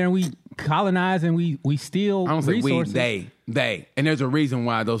go over there and we colonize and we steal I don't say resources. they, and there's a reason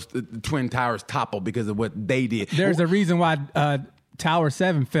why those the Twin Towers toppled because of what they did. There's a reason why Tower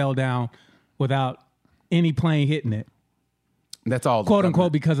 7 fell down without any plane hitting it. That's all, quote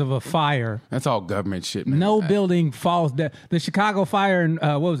unquote, because of a fire. That's all government shit, man. No building falls down. The Chicago fire in,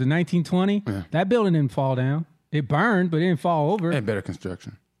 what was it, 1920? Yeah. That building didn't fall down. It burned, but it didn't fall over. They had better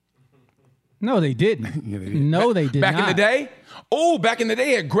construction. No, they didn't. Yeah, they did. No, they did back not. in the day? Oh, back in the day,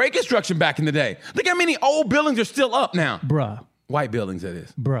 they had great construction back in the day. Look how many old buildings are still up now. Bruh. White buildings, that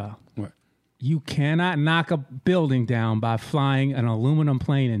is. Bruh. What? You cannot knock a building down by flying an aluminum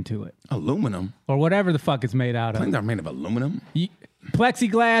plane into it. Aluminum? Or whatever the fuck it's made out of. Planes aren't made of aluminum.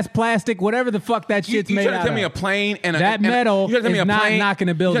 Plexiglass, plastic, whatever the fuck that shit's made out of. You trying to tell me a plane and that metal is not knocking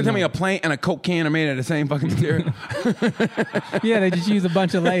a building. You trying to tell me a plane and a Coke can are made of the same fucking material? Yeah, they just use a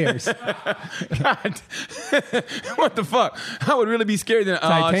bunch of layers. God. What the fuck? I would really be scared than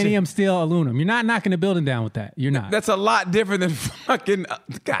titanium, steel, aluminum. You're not knocking a building down with that. You're not. That's a lot different than fucking.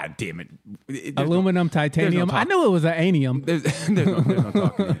 God damn it. Aluminum, titanium. I knew it was an anium. There's no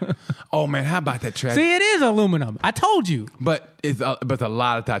talking here. Oh man, how about that trash? See, it is aluminum. I told you. But it's a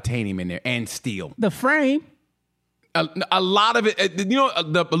lot of titanium in there and steel. The frame. A lot of it. You know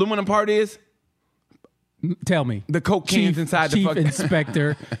what the aluminum part is? Tell me. The Coke cans inside the Chief fucking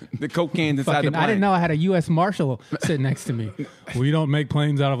inspector. The Coke cans inside the plane. I didn't know I had a U.S. Marshal sitting next to me. We don't make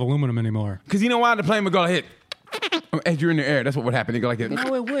planes out of aluminum anymore. Because you know why the plane would go like as you're in the air. That's what would happen. They go like this.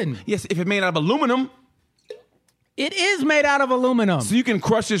 No, it wouldn't. Yes, if it made out of aluminum. It is made out of aluminum. So you can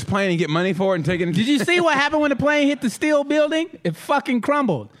crush this plane and get money for it and take it. Did you see what happened when the plane hit the steel building? It fucking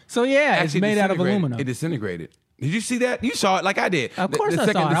crumbled. So yeah, it's made out of aluminum. It disintegrated. Did you see that? You saw it like I did. Of course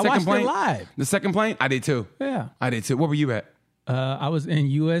I saw it. I watched it live. The second plane? I did too. Yeah. I did too. Where were you at? I was in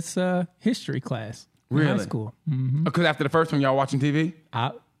U.S. History class in high school. Because after the first one, y'all watching TV?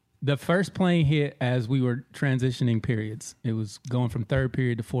 The first plane hit as we were transitioning periods. It was going from third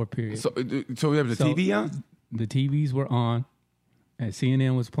period to fourth period. So there was a TV on? The TVs were on, and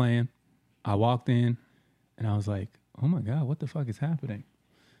CNN was playing. I walked in, and I was like, oh my God, what the fuck is happening?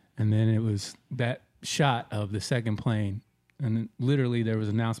 And then it was that shot of the second plane, and then literally there was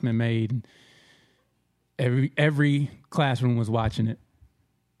an announcement made. And every classroom was watching it,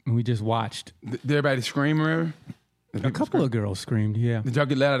 and we just watched. Did everybody scream or whatever? A couple of girls screamed, yeah. Did y'all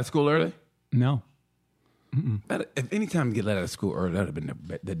get let out of school early? No. If any time to get let out of school early, that would have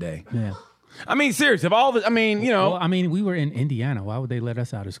been the day. Yeah. I mean, seriously, Well, we were in Indiana. Why would they let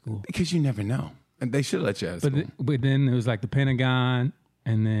us out of school? Because you never know. And they should let you out of school. But then it was like the Pentagon,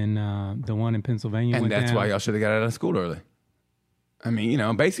 and then the one in Pennsylvania and went that's down. why y'all should have got out of school early. I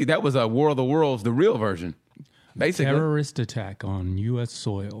mean, basically that was a War of the Worlds, the real version. Basically. Terrorist attack on U.S.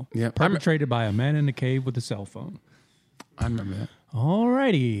 soil. Yeah. Perpetrated by a man in a cave with a cell phone. I remember that.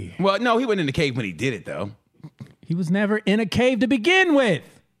 Alrighty. Well, no, he wasn't in the cave when he did it, though. He was never in a cave to begin with.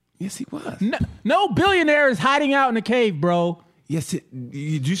 Yes, he was. No billionaire is hiding out in a cave, bro. Yes,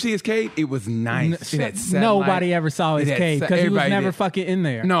 did you see his cave? It was nice. Nobody ever saw his cave because he was never fucking in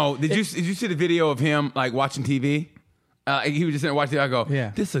there. No, did you see the video of him like watching TV? He was just sitting watching. I go,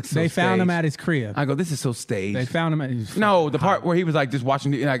 yeah. This looks so. They staged. found him at his crib. I go, this is so staged. They found him at. No, the part where he was like just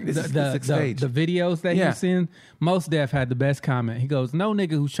watching. Like this looks staged. The videos that he was in. Mos Def had the best comment. He goes, "No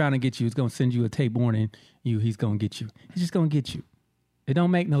nigga who's trying to get you is gonna send you a tape warning. He's gonna get you. He's just gonna get you. It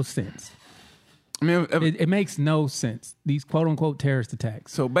don't make no sense." I mean, it makes no sense. These quote unquote terrorist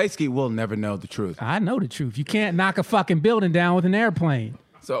attacks. So basically, we'll never know the truth. I know the truth. You can't knock a fucking building down with an airplane.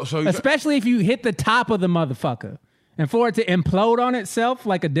 So especially if you hit the top of the motherfucker. And for it to implode on itself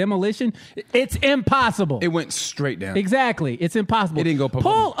like a demolition, it's impossible. It went straight down. Exactly. It's impossible. It didn't go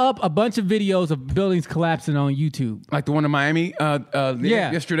Pull up a bunch of videos of buildings collapsing on YouTube. Like the one in Miami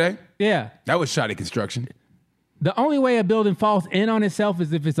yesterday? Yeah. That was shoddy construction. The only way a building falls in on itself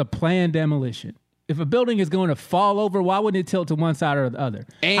is if it's a planned demolition. If a building is going to fall over, why wouldn't it tilt to one side or the other?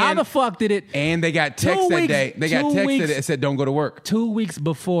 How the fuck did it? And they got text that day. They got text that said don't go to work. 2 weeks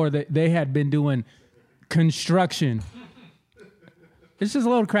before they had been doing construction. It's just a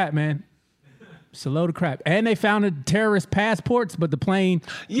load of crap, man. It's a load of crap. And they found terrorist passports, but the plane.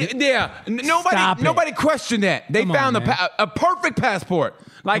 Yeah. Nobody questioned that. They found a perfect passport.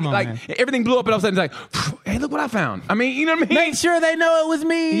 Like everything blew up and all of a sudden it's like, hey, look what I found. I mean, you know what I mean? Make sure they know it was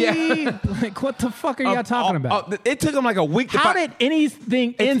me. Yeah. Like, what the fuck are y'all talking about? It took them like a week to How did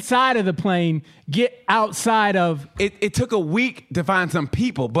anything inside of the plane get outside of? It took a week to find some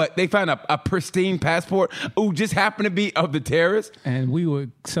people, but they found a pristine passport who just happened to be of the terrorists. And we were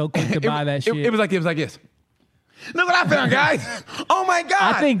so quick to buy that shit. It was like this. Look what I found, guys. Oh, my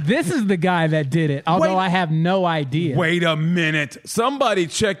God. I think this is the guy that did it, although I have no idea. Wait a minute. Somebody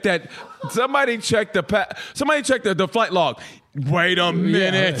check that. Somebody check the flight log. Wait a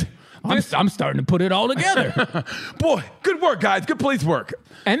minute. Yeah. I'm starting to put it all together. Boy, good work, guys. Good police work.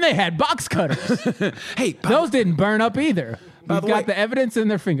 And they had box cutters. Hey, those didn't burn up either. We've got the evidence in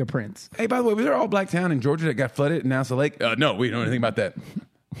their fingerprints. Hey, by the way, was there all black town in Georgia that got flooded and now it's a lake? No, we don't know anything about that.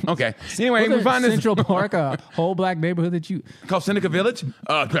 Okay. Anyway, we find this Central Park, a whole black neighborhood that you called Seneca Village.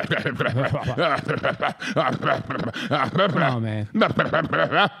 Come on, man.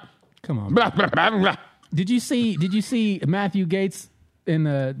 Come on. Did you see Matthew Gaetz in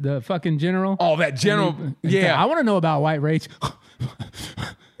the fucking general? Oh, that general. Yeah. I want to know about white rage.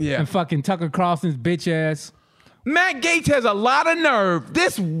 Yeah. And fucking Tucker Carlson's bitch ass. Matt Gaetz has a lot of nerve.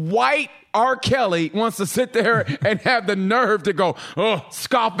 This white R. Kelly wants to sit there and have the nerve to go,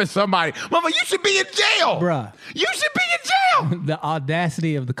 scoff at somebody. Mama, you should be in jail. Bruh. You should be in jail. The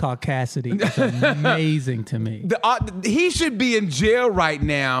audacity of the caucasity is amazing to me. He should be in jail right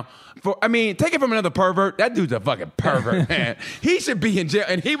now. Take it from another pervert. That dude's a fucking pervert, man. He should be in jail.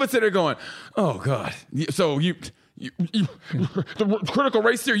 And he was sitting there going, oh, God. So the critical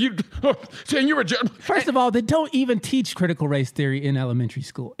race theory, saying you're a jail. First of all, they don't even teach critical race theory in elementary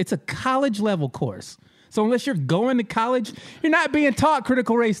school. It's a college level course. So unless you're going to college, you're not being taught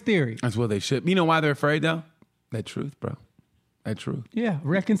critical race theory. That's what they should. You know why they're afraid, though? That truth, bro. That truth. Yeah,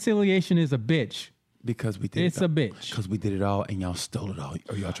 reconciliation is a bitch. Because we did it's it all. a bitch. Because we did it all and y'all stole it all.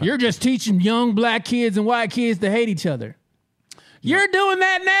 You're just teaching young black kids and white kids to hate each other. You're doing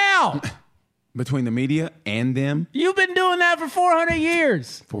that now. between the media and them. You've been doing that for 400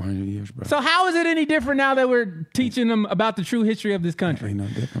 years. 400 years, bro. So how is it any different now that we're teaching them about the true history of this country? Ain't no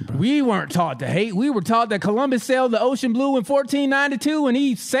different, bro. We weren't taught to hate. We were taught that Columbus sailed the ocean blue in 1492 and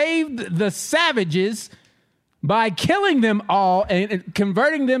he saved the savages by killing them all and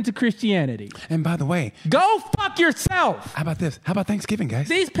converting them to Christianity. And by the way, Go fuck yourself. how about this? How about Thanksgiving, guys?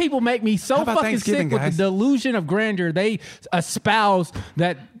 These people make me so How about fucking sick Thanksgiving, with guys? the delusion of grandeur. They espouse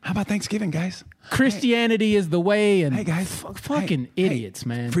that How about Thanksgiving, guys? Christianity is the way, and Hey, guys. fucking Hey, idiots,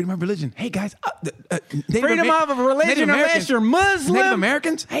 man. Freedom of religion. Hey, guys. Native Freedom of religion Native unless Americans. you're Muslim. Native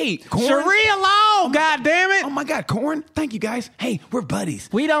Americans. Hey, corn. Sharia law, God damn it. Oh my God, corn. Thank you, guys. Hey, we're buddies.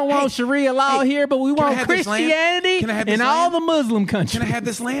 We don't want Hey, Sharia law hey, here, but we can I want have this land? Christianity Can I have this in all land? the Muslim countries. Can I have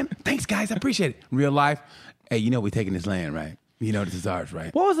this land? Thanks, guys. I appreciate it. Real life. Hey, you know we're taking this land, right? You know this is ours,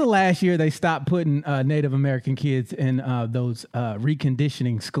 right? What was the last year they stopped putting Native American kids in those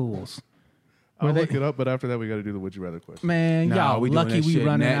reconditioning schools? I'll look it up, but after that, we got to do the would you rather question. Man, y'all we doing lucky that we shit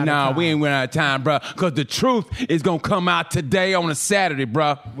running now. out of Nah, time. we ain't running out of time, bro. Because the truth is going to come out today on a Saturday,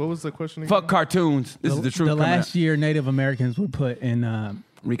 bro. What was the question again? Fuck cartoons. This is the truth The coming last out. year, Native Americans would put in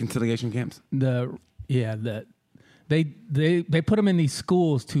Reconciliation camps. they put them in these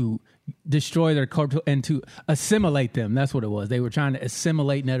schools to destroy their culture and to assimilate them. That's what it was. They were trying to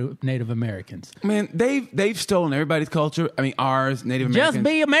assimilate Native Americans. Man, they've stolen everybody's culture. I mean, ours, Native Americans. Just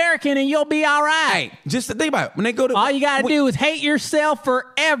be American and you'll be all right. Hey, just think about it. When they go to All you got to when- do is hate yourself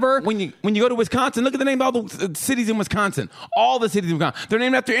forever. When you go to Wisconsin, look at the name of all the cities in Wisconsin. All the cities in Wisconsin, they're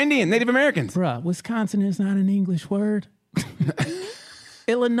named after Indian, Native Americans. Bruh, Wisconsin is not an English word.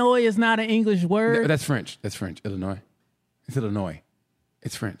 Illinois is not an English word. That's French. That's French. Illinois. It's Illinois.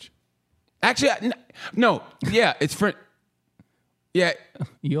 It's French. Actually, no. Yeah, it's French. Yeah.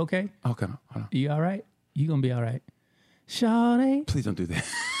 You okay? Okay. Hold on. You all right? You gonna be all right. Shawty, Please don't do that.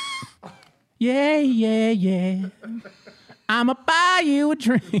 yeah. I'ma buy you a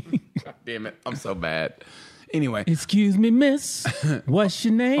drink. Damn it. I'm so bad. Anyway. Excuse me, miss. What's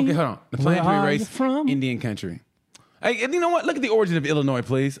your name? Okay, hold on. The Where Plains we are you race, from? Indian country. Hey, you know what? Look at the origin of Illinois,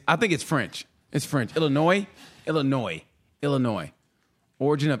 please. I think it's French. It's French. Illinois.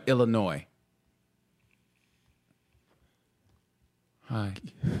 Origin of Illinois. Hi.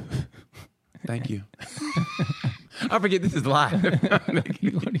 Thank you. I forget this is live. What are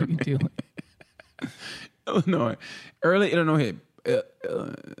you doing? Illinois. Early Illinois. It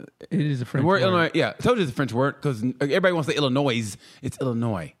is a French The word. word Illinois, yeah. I told you it's a French word because everybody wants to say Illinois. It's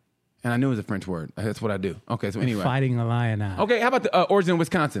Illinois. And I knew it was a French word. That's what I do. Okay, so anyway. Fighting a lion eye. Okay, how about the origin of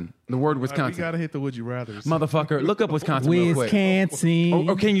Wisconsin? The word We Wisconsin. got to hit the would you rather. Motherfucker, look up Wisconsin real quick. Wisconsin.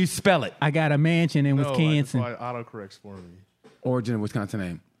 Or can you spell it? I got a mansion in Wisconsin. That's why autocorrects for me. Origin of Wisconsin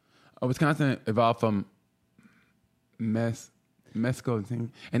name. Wisconsin evolved from Mesco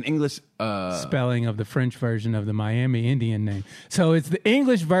thing. An English Spelling of the French version of the Miami Indian name. So it's the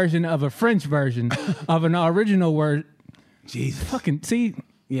English version of a French version of an original word. Jesus. Fucking see.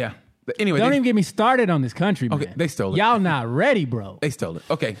 Yeah. But anyway, Don't they, even get me started on this country, man. Okay, they stole it. Y'all not ready, bro. they stole it.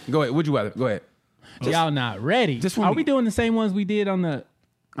 Okay, go ahead. Would you rather? Go ahead. Y'all not ready. just when Are we- we doing the same ones we did on the?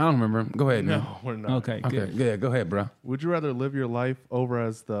 I don't remember. Go ahead, man. No, we're not. Okay, Okay, good. yeah, go ahead, bro. Would you rather live your life over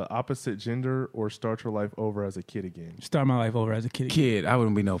as the opposite gender or start your life over as a kid again? Start my life over as a kid. Kid, I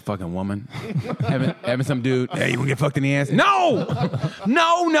wouldn't be no fucking woman. having some dude, hey, you want to get fucked in the ass? No!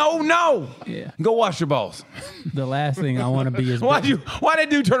 No! Yeah. Go wash your balls. The last thing I want to be is Why that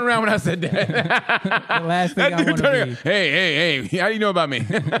dude turn around when I said that? the last thing That I dude want to turn be. around. Hey, how do you know about me?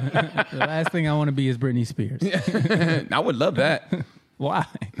 The last thing I want to be is Britney Spears. I would love that. Why?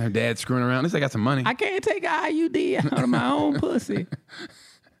 Her dad screwing around. At least I got some money. I can't take an IUD out of my own pussy.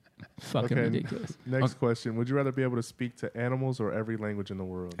 Fucking Okay. ridiculous. Next question. Would you rather be able to speak to animals or every language in the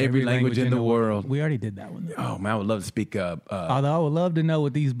world? Every language in the world. We already did that one. Though. Oh man, I would love to speak. Although I would love to know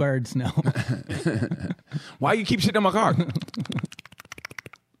what these birds know. Why you keep shitting on my car?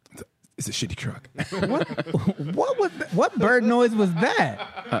 It's a shitty truck. What bird noise was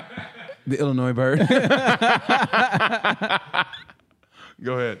that? The Illinois bird.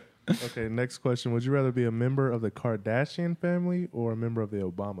 Go ahead. Okay, next question. Would you rather be a member of the Kardashian family or a member of the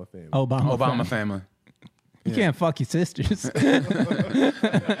Obama family? Obama. family. You can't fuck your sisters.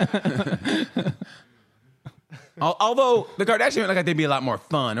 Although the Kardashians look like they'd be a lot more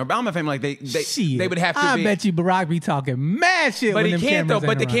fun. Obama family, like Shit. they would have to I be. bet you Barack be talking mad shit. But when he them can't though. cameras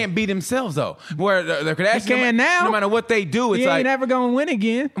But they ain't around. can't be themselves though. Where the Kardashians, can now. no matter what they do, it's He like ain't never gonna win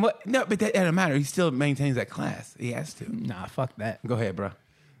again. what? No, but that doesn't matter. He still maintains that class. He has to. Nah, fuck that. Go ahead, bro.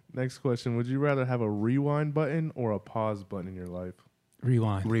 Next question. Would you rather have a rewind button or a pause button in your life?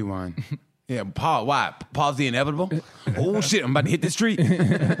 Rewind. Rewind. Yeah, pause. Why? Pause the inevitable. Oh shit! I'm about to hit the street.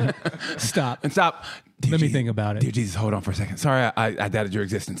 Stop. And stop. Dear Let me Jesus- think about it. Dear Jesus, hold on for a second. Sorry, I doubted your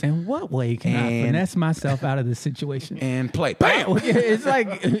existence. In what way can I And- finesse myself out of this situation? And play. Bam! It's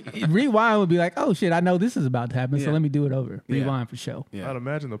like rewind would be like, oh shit, I know this is about to happen, so Yeah. let me do it over. Yeah. Rewind for show. Yeah. I'd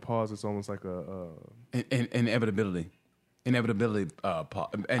imagine the pause is almost like a Inevitability. Inevitability. I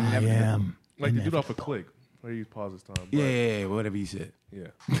Inevitability. like you do it off a click. Or you pause this time. but- Yeah, whatever you said. Yeah.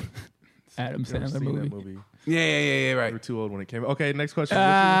 Adam Never Sandler seen movie. that movie. Yeah, We were right. too old when it came out. Okay, next question. Go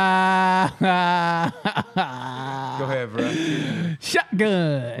ahead, bro.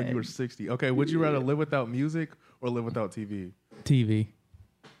 Shotgun. When you were 60. Okay, would you rather live without music or live without TV? TV.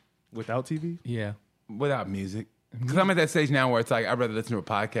 Without TV? Yeah. Without music. Because I'm at that stage now where it's like I'd rather listen to a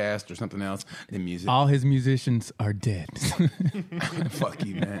podcast or something else than music. All his musicians are dead. Fuck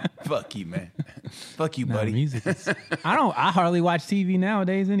you, man. Fuck you, man. Fuck you, Nah, buddy. music is, I hardly watch TV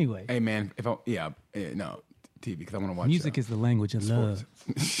nowadays anyway. Hey, man. If I no TV because I want to watch Music is the language of love.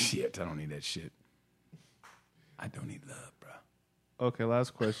 shit. I don't need that shit. I don't need love, bro. Okay,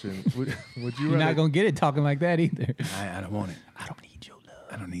 last question. Would you You're rather not going to get it talking like that either. I don't want it. I don't need your love.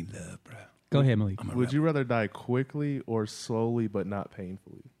 I don't need love, bro. Go ahead, Malik. would you rather die quickly or slowly but not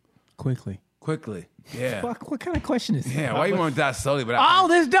painfully? Quickly. Quickly. Yeah. Fuck, what kind of question is that? Yeah. Why you want to die slowly? But All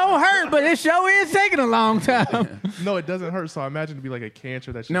this don't hurt, but this show is taking a long time. No, it doesn't hurt. So I imagine it'd be like a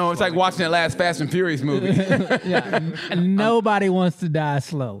cancer that. no, it's like watching that last Fast and Furious movie. And nobody wants to die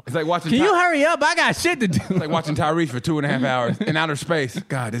slow. It's like watching. Can you hurry up? I got shit to do. It's like watching Tyrese for 2.5 hours in outer space.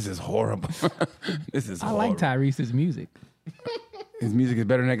 God, this is horrible. This is. I horrible. like Tyrese's music. His music is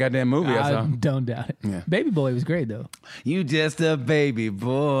better than that goddamn movie. I I saw. don't doubt it. Yeah. Baby Boy was great though. You just a baby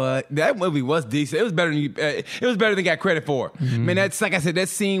boy. That movie was decent. It was better than you. It was better than got credit for. Mm-hmm. Man, that's like I said. That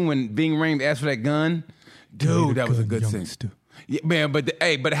scene when Bing Rames asked for that gun, dude, that was a good scene. Yeah, man,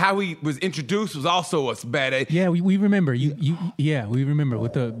 but how he was introduced was also a bad. Yeah, we remember. Yeah, we remember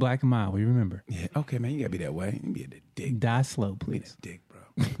with the black and mild. We remember. Yeah, okay, man, you gotta be that way. You be a dick. Die slow, Be please. that dick, bro.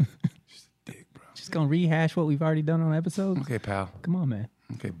 Just a dick, bro. Just gonna rehash what we've already done on episodes. Okay, pal. Come on, man.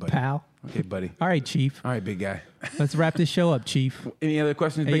 Okay, buddy. Pal. Okay, buddy. All right, Chief. All right, big guy. Let's wrap this show up, Chief. Any other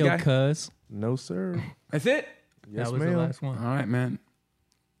questions, Hey, big yo, guy? cuz. No, sir. That's it. Yes, That was ma'am. the last one. All right, man.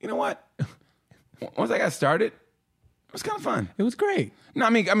 You know what? Once I got started, it was kind of fun. It was great. No, I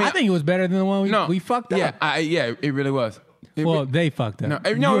mean, I think it was better than the one we fucked up. Yeah, it really was. Well, they fucked up. No,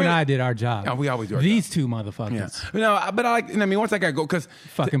 you no, and it- I did our job. No, we always do our These two motherfuckers yeah. No, but I like. I mean, once I got go because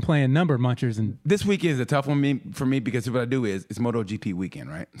fucking playing number munchers and this week is a tough one for me because what I do is it's MotoGP weekend,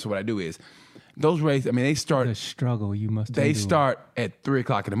 right? So what I do is those races. I mean, they start. the struggle you must. They endure. start at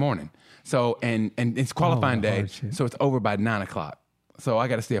 3:00 in the morning. So and it's qualifying the day, hard shit. so it's over by 9:00. So I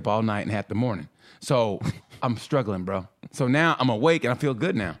got to stay up all night and half the morning. So I'm struggling, bro. So now I'm awake and I feel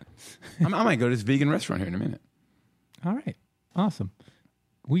good now. I might go to this vegan restaurant here in a minute. All right, awesome.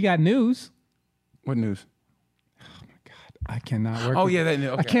 We got news. What news? I cannot work. Oh with, yeah,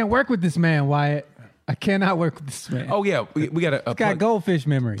 okay. I can't work with this man, Wyatt. I cannot work with this man. Oh yeah, we got to got plug, goldfish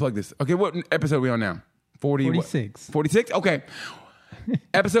memory. plug this. Okay, what episode are we on now? 46. 46? Okay.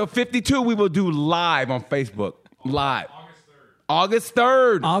 Episode 52, we will do live on Facebook. Live. August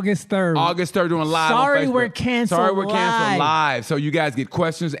 3rd. August 3rd. August 3rd doing live Sorry on Facebook. we're canceled Sorry we're canceled live. live. So you guys get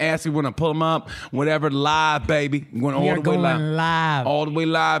questions, ask me, we're going to pull them up. Whatever, live, baby. We're going We all are the way going live. live. All the way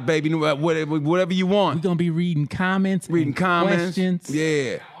live, baby. Whatever you want. We're going to be reading comments. Reading and comments. Questions.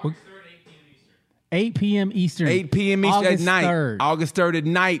 Yeah. 8 p.m. Eastern. 8 p.m. Eastern at August night. 3rd. August 3rd at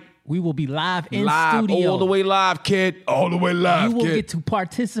night. We will be live in Live. studio. All the way live, kid. All the way live, You will kid. get to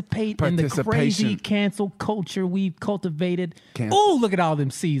participate in the crazy Participation. cancel culture we've cultivated. Cancel. Oh, look at all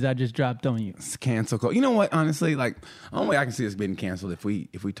them C's I just dropped on you. It's cancel culture. You know what? Honestly, like, the only way I can see us being canceled if we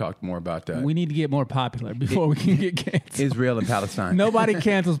talked more about We need to get more popular before we can get canceled. Israel and Palestine. Nobody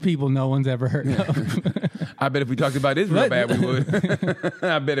cancels people no one's ever heard of. I bet if we talked about Israel bad, we would.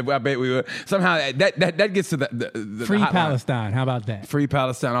 I bet we would. Somehow that gets to the Free hotline. Palestine. How about that? Free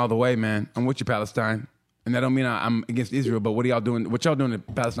Palestine all the way, man. I'm with you, Palestine. And that don't mean I'm against Israel, but what are y'all doing? What y'all doing to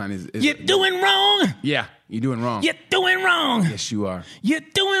Palestine is You're doing wrong. yeah, you're doing wrong. You're doing wrong. Yes, you are. You're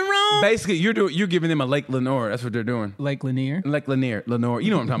doing wrong. Basically, you're giving them a Lake Lanier. That's what they're doing. Lake Lanier. Lake Lanier. You know what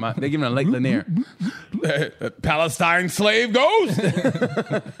I'm talking about. They're giving a Lake Lanier. Palestine slave goes.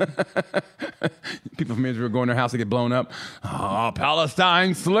 People from Israel go in their house to get blown up. Oh,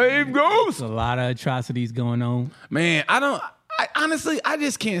 Palestine slave goes. A lot of atrocities going on. Man, honestly, I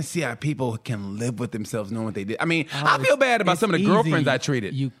just can't see how people can live with themselves knowing what they did. I mean, I feel bad about It's some of the easy. girlfriends I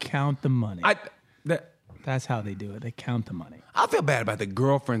treated. You count the money. That's That's how they do it. They count the money. I feel bad about the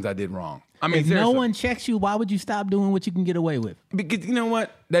girlfriends I did wrong. I mean, if no seriously. one checks you, why would you stop doing what you can get away with? Because you know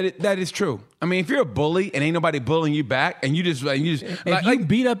what? That is true. I mean, if you're a bully and ain't nobody bullying you back, and you just If you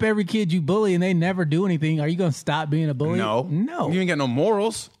beat up every kid you bully and they never do anything, are you going to stop being a bully? no, you ain't got no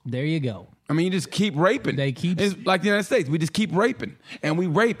morals. There you go. I mean, you just keep raping. It's like the United States. We just keep raping, and we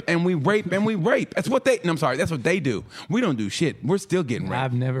rape, and we rape, and we rape. That's what they. No, I'm sorry. That's what they do. We don't do shit. We're still getting raped.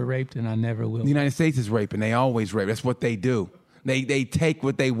 I've never raped, and I never will. The United States is raping. They always rape. That's what they do. They take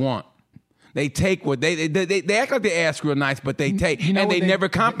what they want. They take what they act like they ask real nice, but they take, You know and what they never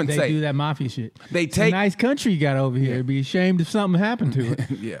compensate. They do that mafia shit. They It's take- a nice country you got over here. It'd be ashamed if something happened to it.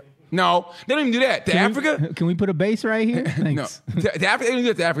 Yeah. No, they don't even do that. To Africa, Can we put a base right here? no. Thanks. To Africa, they don't do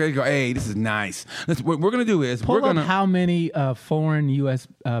that to Africa. They go, hey, this is nice. What we're gonna do is Pull we're gonna. up how many foreign U.S.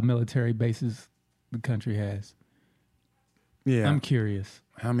 Military bases the country has. Yeah. I'm curious.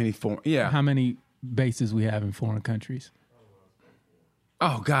 How many foreign? Yeah. How many bases we have in foreign countries?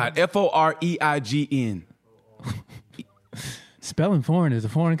 Oh God. FOREIGN. Spelling foreign is a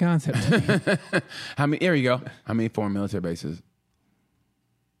foreign concept. How many? There you go. How many foreign military bases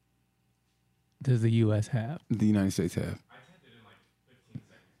Does the U.S. have? the United States have?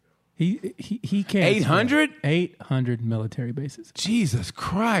 He can't. 800? 800 military bases Jesus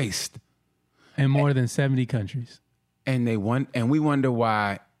Christ. in more than 70 countries. And we wonder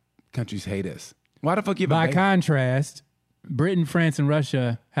why countries hate us. Why the fuck you have a By base? contrast, Britain, France, and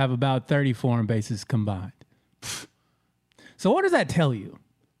Russia have about 30 foreign bases combined. So what does that tell you?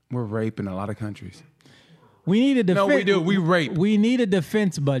 We're raping a lot of countries. We need a No, we do. We rape. We need a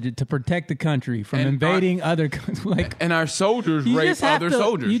defense budget to protect the country from And invading other countries. Like And our soldiers you rape just have other to,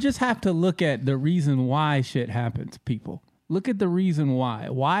 soldiers. You just have to look at the reason why shit happens, people. Look at the reason why.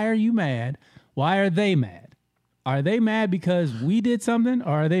 Why are you mad? Why are they mad? Are they mad because we did something, or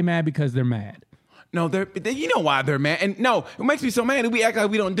are they mad because they're mad? No, you know why they're mad. And no, it makes me so mad that we act like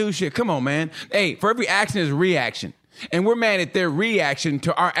we don't do shit. Come on, man. Hey, for every action is a reaction. And we're mad at their reaction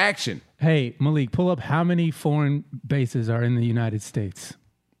to our action. Hey, Malik, pull up how many foreign bases are in the United States.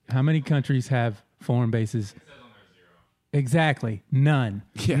 How many countries have foreign bases? Exactly. None.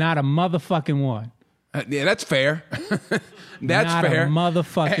 Yeah. Not a motherfucking one. Yeah, that's fair. That's Not a fair.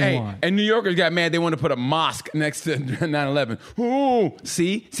 motherfucking one. And New Yorkers got mad. They wanted to put a mosque next to 9/11. Ooh,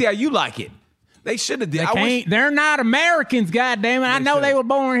 see how you like it. They should have did. They're not Americans, goddammit. I know they were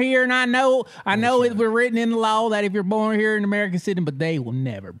born here, and I know it was written in the law that if you're born here in American city, but they will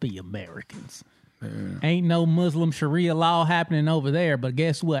never be Americans. Ain't no Muslim Sharia law happening over there, but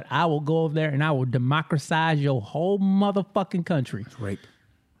guess what? I will go over there and I will democratize your whole motherfucking country. It's rape.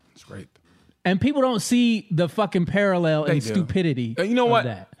 It's rape. And people don't see the fucking parallel They in do. stupidity. You know of what?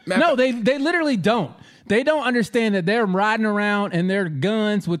 that. Matter- No, they literally don't. They don't understand that they're riding around and their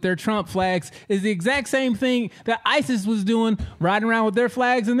guns with their Trump flags is the exact same thing that ISIS was doing, riding around with their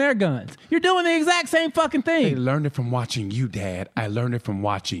flags and their guns. You're doing the exact same fucking They thing. learned it from watching you, Dad. I learned it from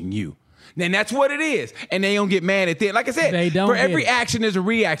watching you. And that's what it is. And they don't get mad at that. Like I said, They don't for get every it. action, there's a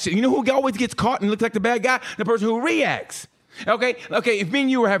reaction. You know who always gets caught and looks like the bad guy? The person who reacts. Okay, if me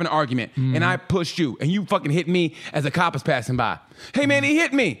and you were having an argument and I pushed you and you fucking hit me as a cop is passing by. Hey, man, he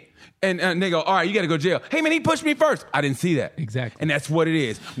hit me. And they go, all right, you got to go to jail. Hey, man, he pushed me first. I didn't see that. Exactly. And that's what it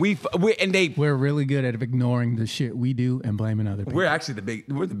is. We're really good at ignoring the shit we do and blaming other people. We're actually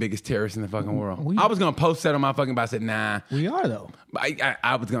we're the biggest terrorists in the fucking world. We- I was gonna post that on my fucking, but I said nah. We are, though.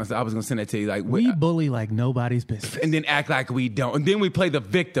 I was gonna send it to you like We bully like nobody's business. and then act like we don't, and then we play the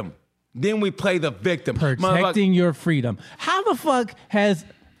victim. Protecting your freedom. How the fuck has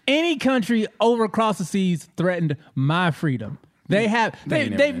any country over across the seas threatened my freedom? They have. They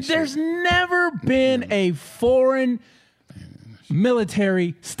ain't never done There's shit. never been a foreign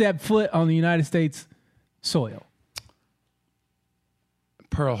military step foot on the United States soil.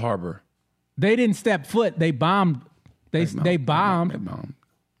 Pearl Harbor. They didn't step foot. They bombed. They bombed. They bombed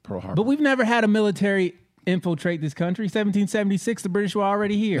Pearl Harbor. But we've never had a military infiltrate this country. 1776, the British were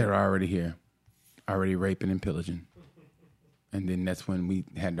already here. They're already here, already raping and pillaging, and then that's when we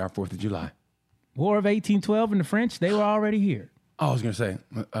had our 4th of July. War of 1812 and the French, they were already here. Oh, I was gonna say,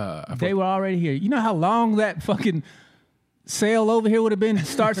 They were already here. You know how long that fucking sail over here would have been to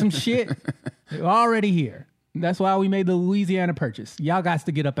start some shit? They were already here. That's why we made the Louisiana Purchase. Y'all got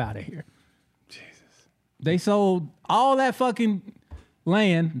to get up out of here. Jesus. They sold all that fucking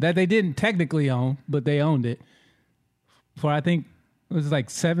land that they didn't technically own, but they owned it for, I think, it was like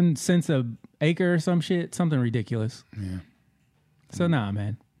 7 cents an acre or some shit. Something ridiculous. Yeah. So nah,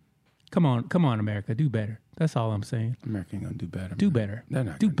 man. Come on, America. Do better. That's all I'm saying. America ain't gonna do better. Do man. better. They're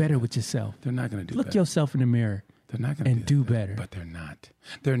not. Do gonna better with yourself. They're not gonna do. Look better. yourself in the mirror. They're not gonna and do better. But they're not.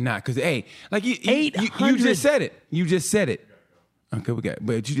 They're not. Because hey, like you 800 just said it. You just said it. Okay,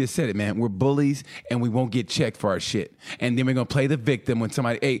 but you just said it, man. We're bullies and we won't get checked for our shit. And then we're gonna play the victim when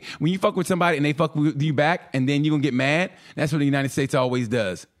when you fuck with somebody and they fuck with you back, and then you're gonna get mad. That's what the United States always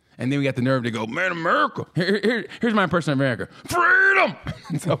does. And then we got the nerve to go, man, America. Here's my impression of America. Freedom.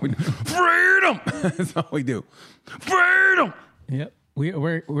 That's all we do. Freedom. That's all we do. Freedom. Yep.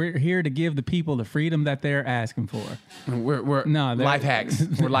 We're here to give the people the freedom that they're asking for. We're life hacks.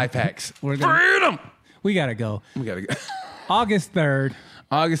 We're life hacks. Freedom. We gotta go. We gotta go. August 3rd.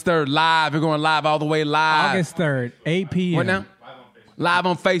 August 3rd, live. We're going live all the way live. August 3rd, 8 p.m. What now? Live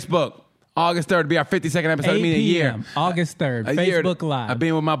on Facebook. August 3rd will be our 52nd episode. 8 I mean, a year. p.m. August 3rd, A year. Facebook Live. I've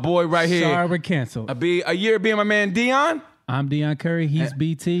been with my boy right here. Sorry, we're canceled. I'll be a year being my man Dion. I'm Dion Curry. He's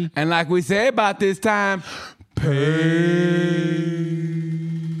BT. And like we said about this time, peace.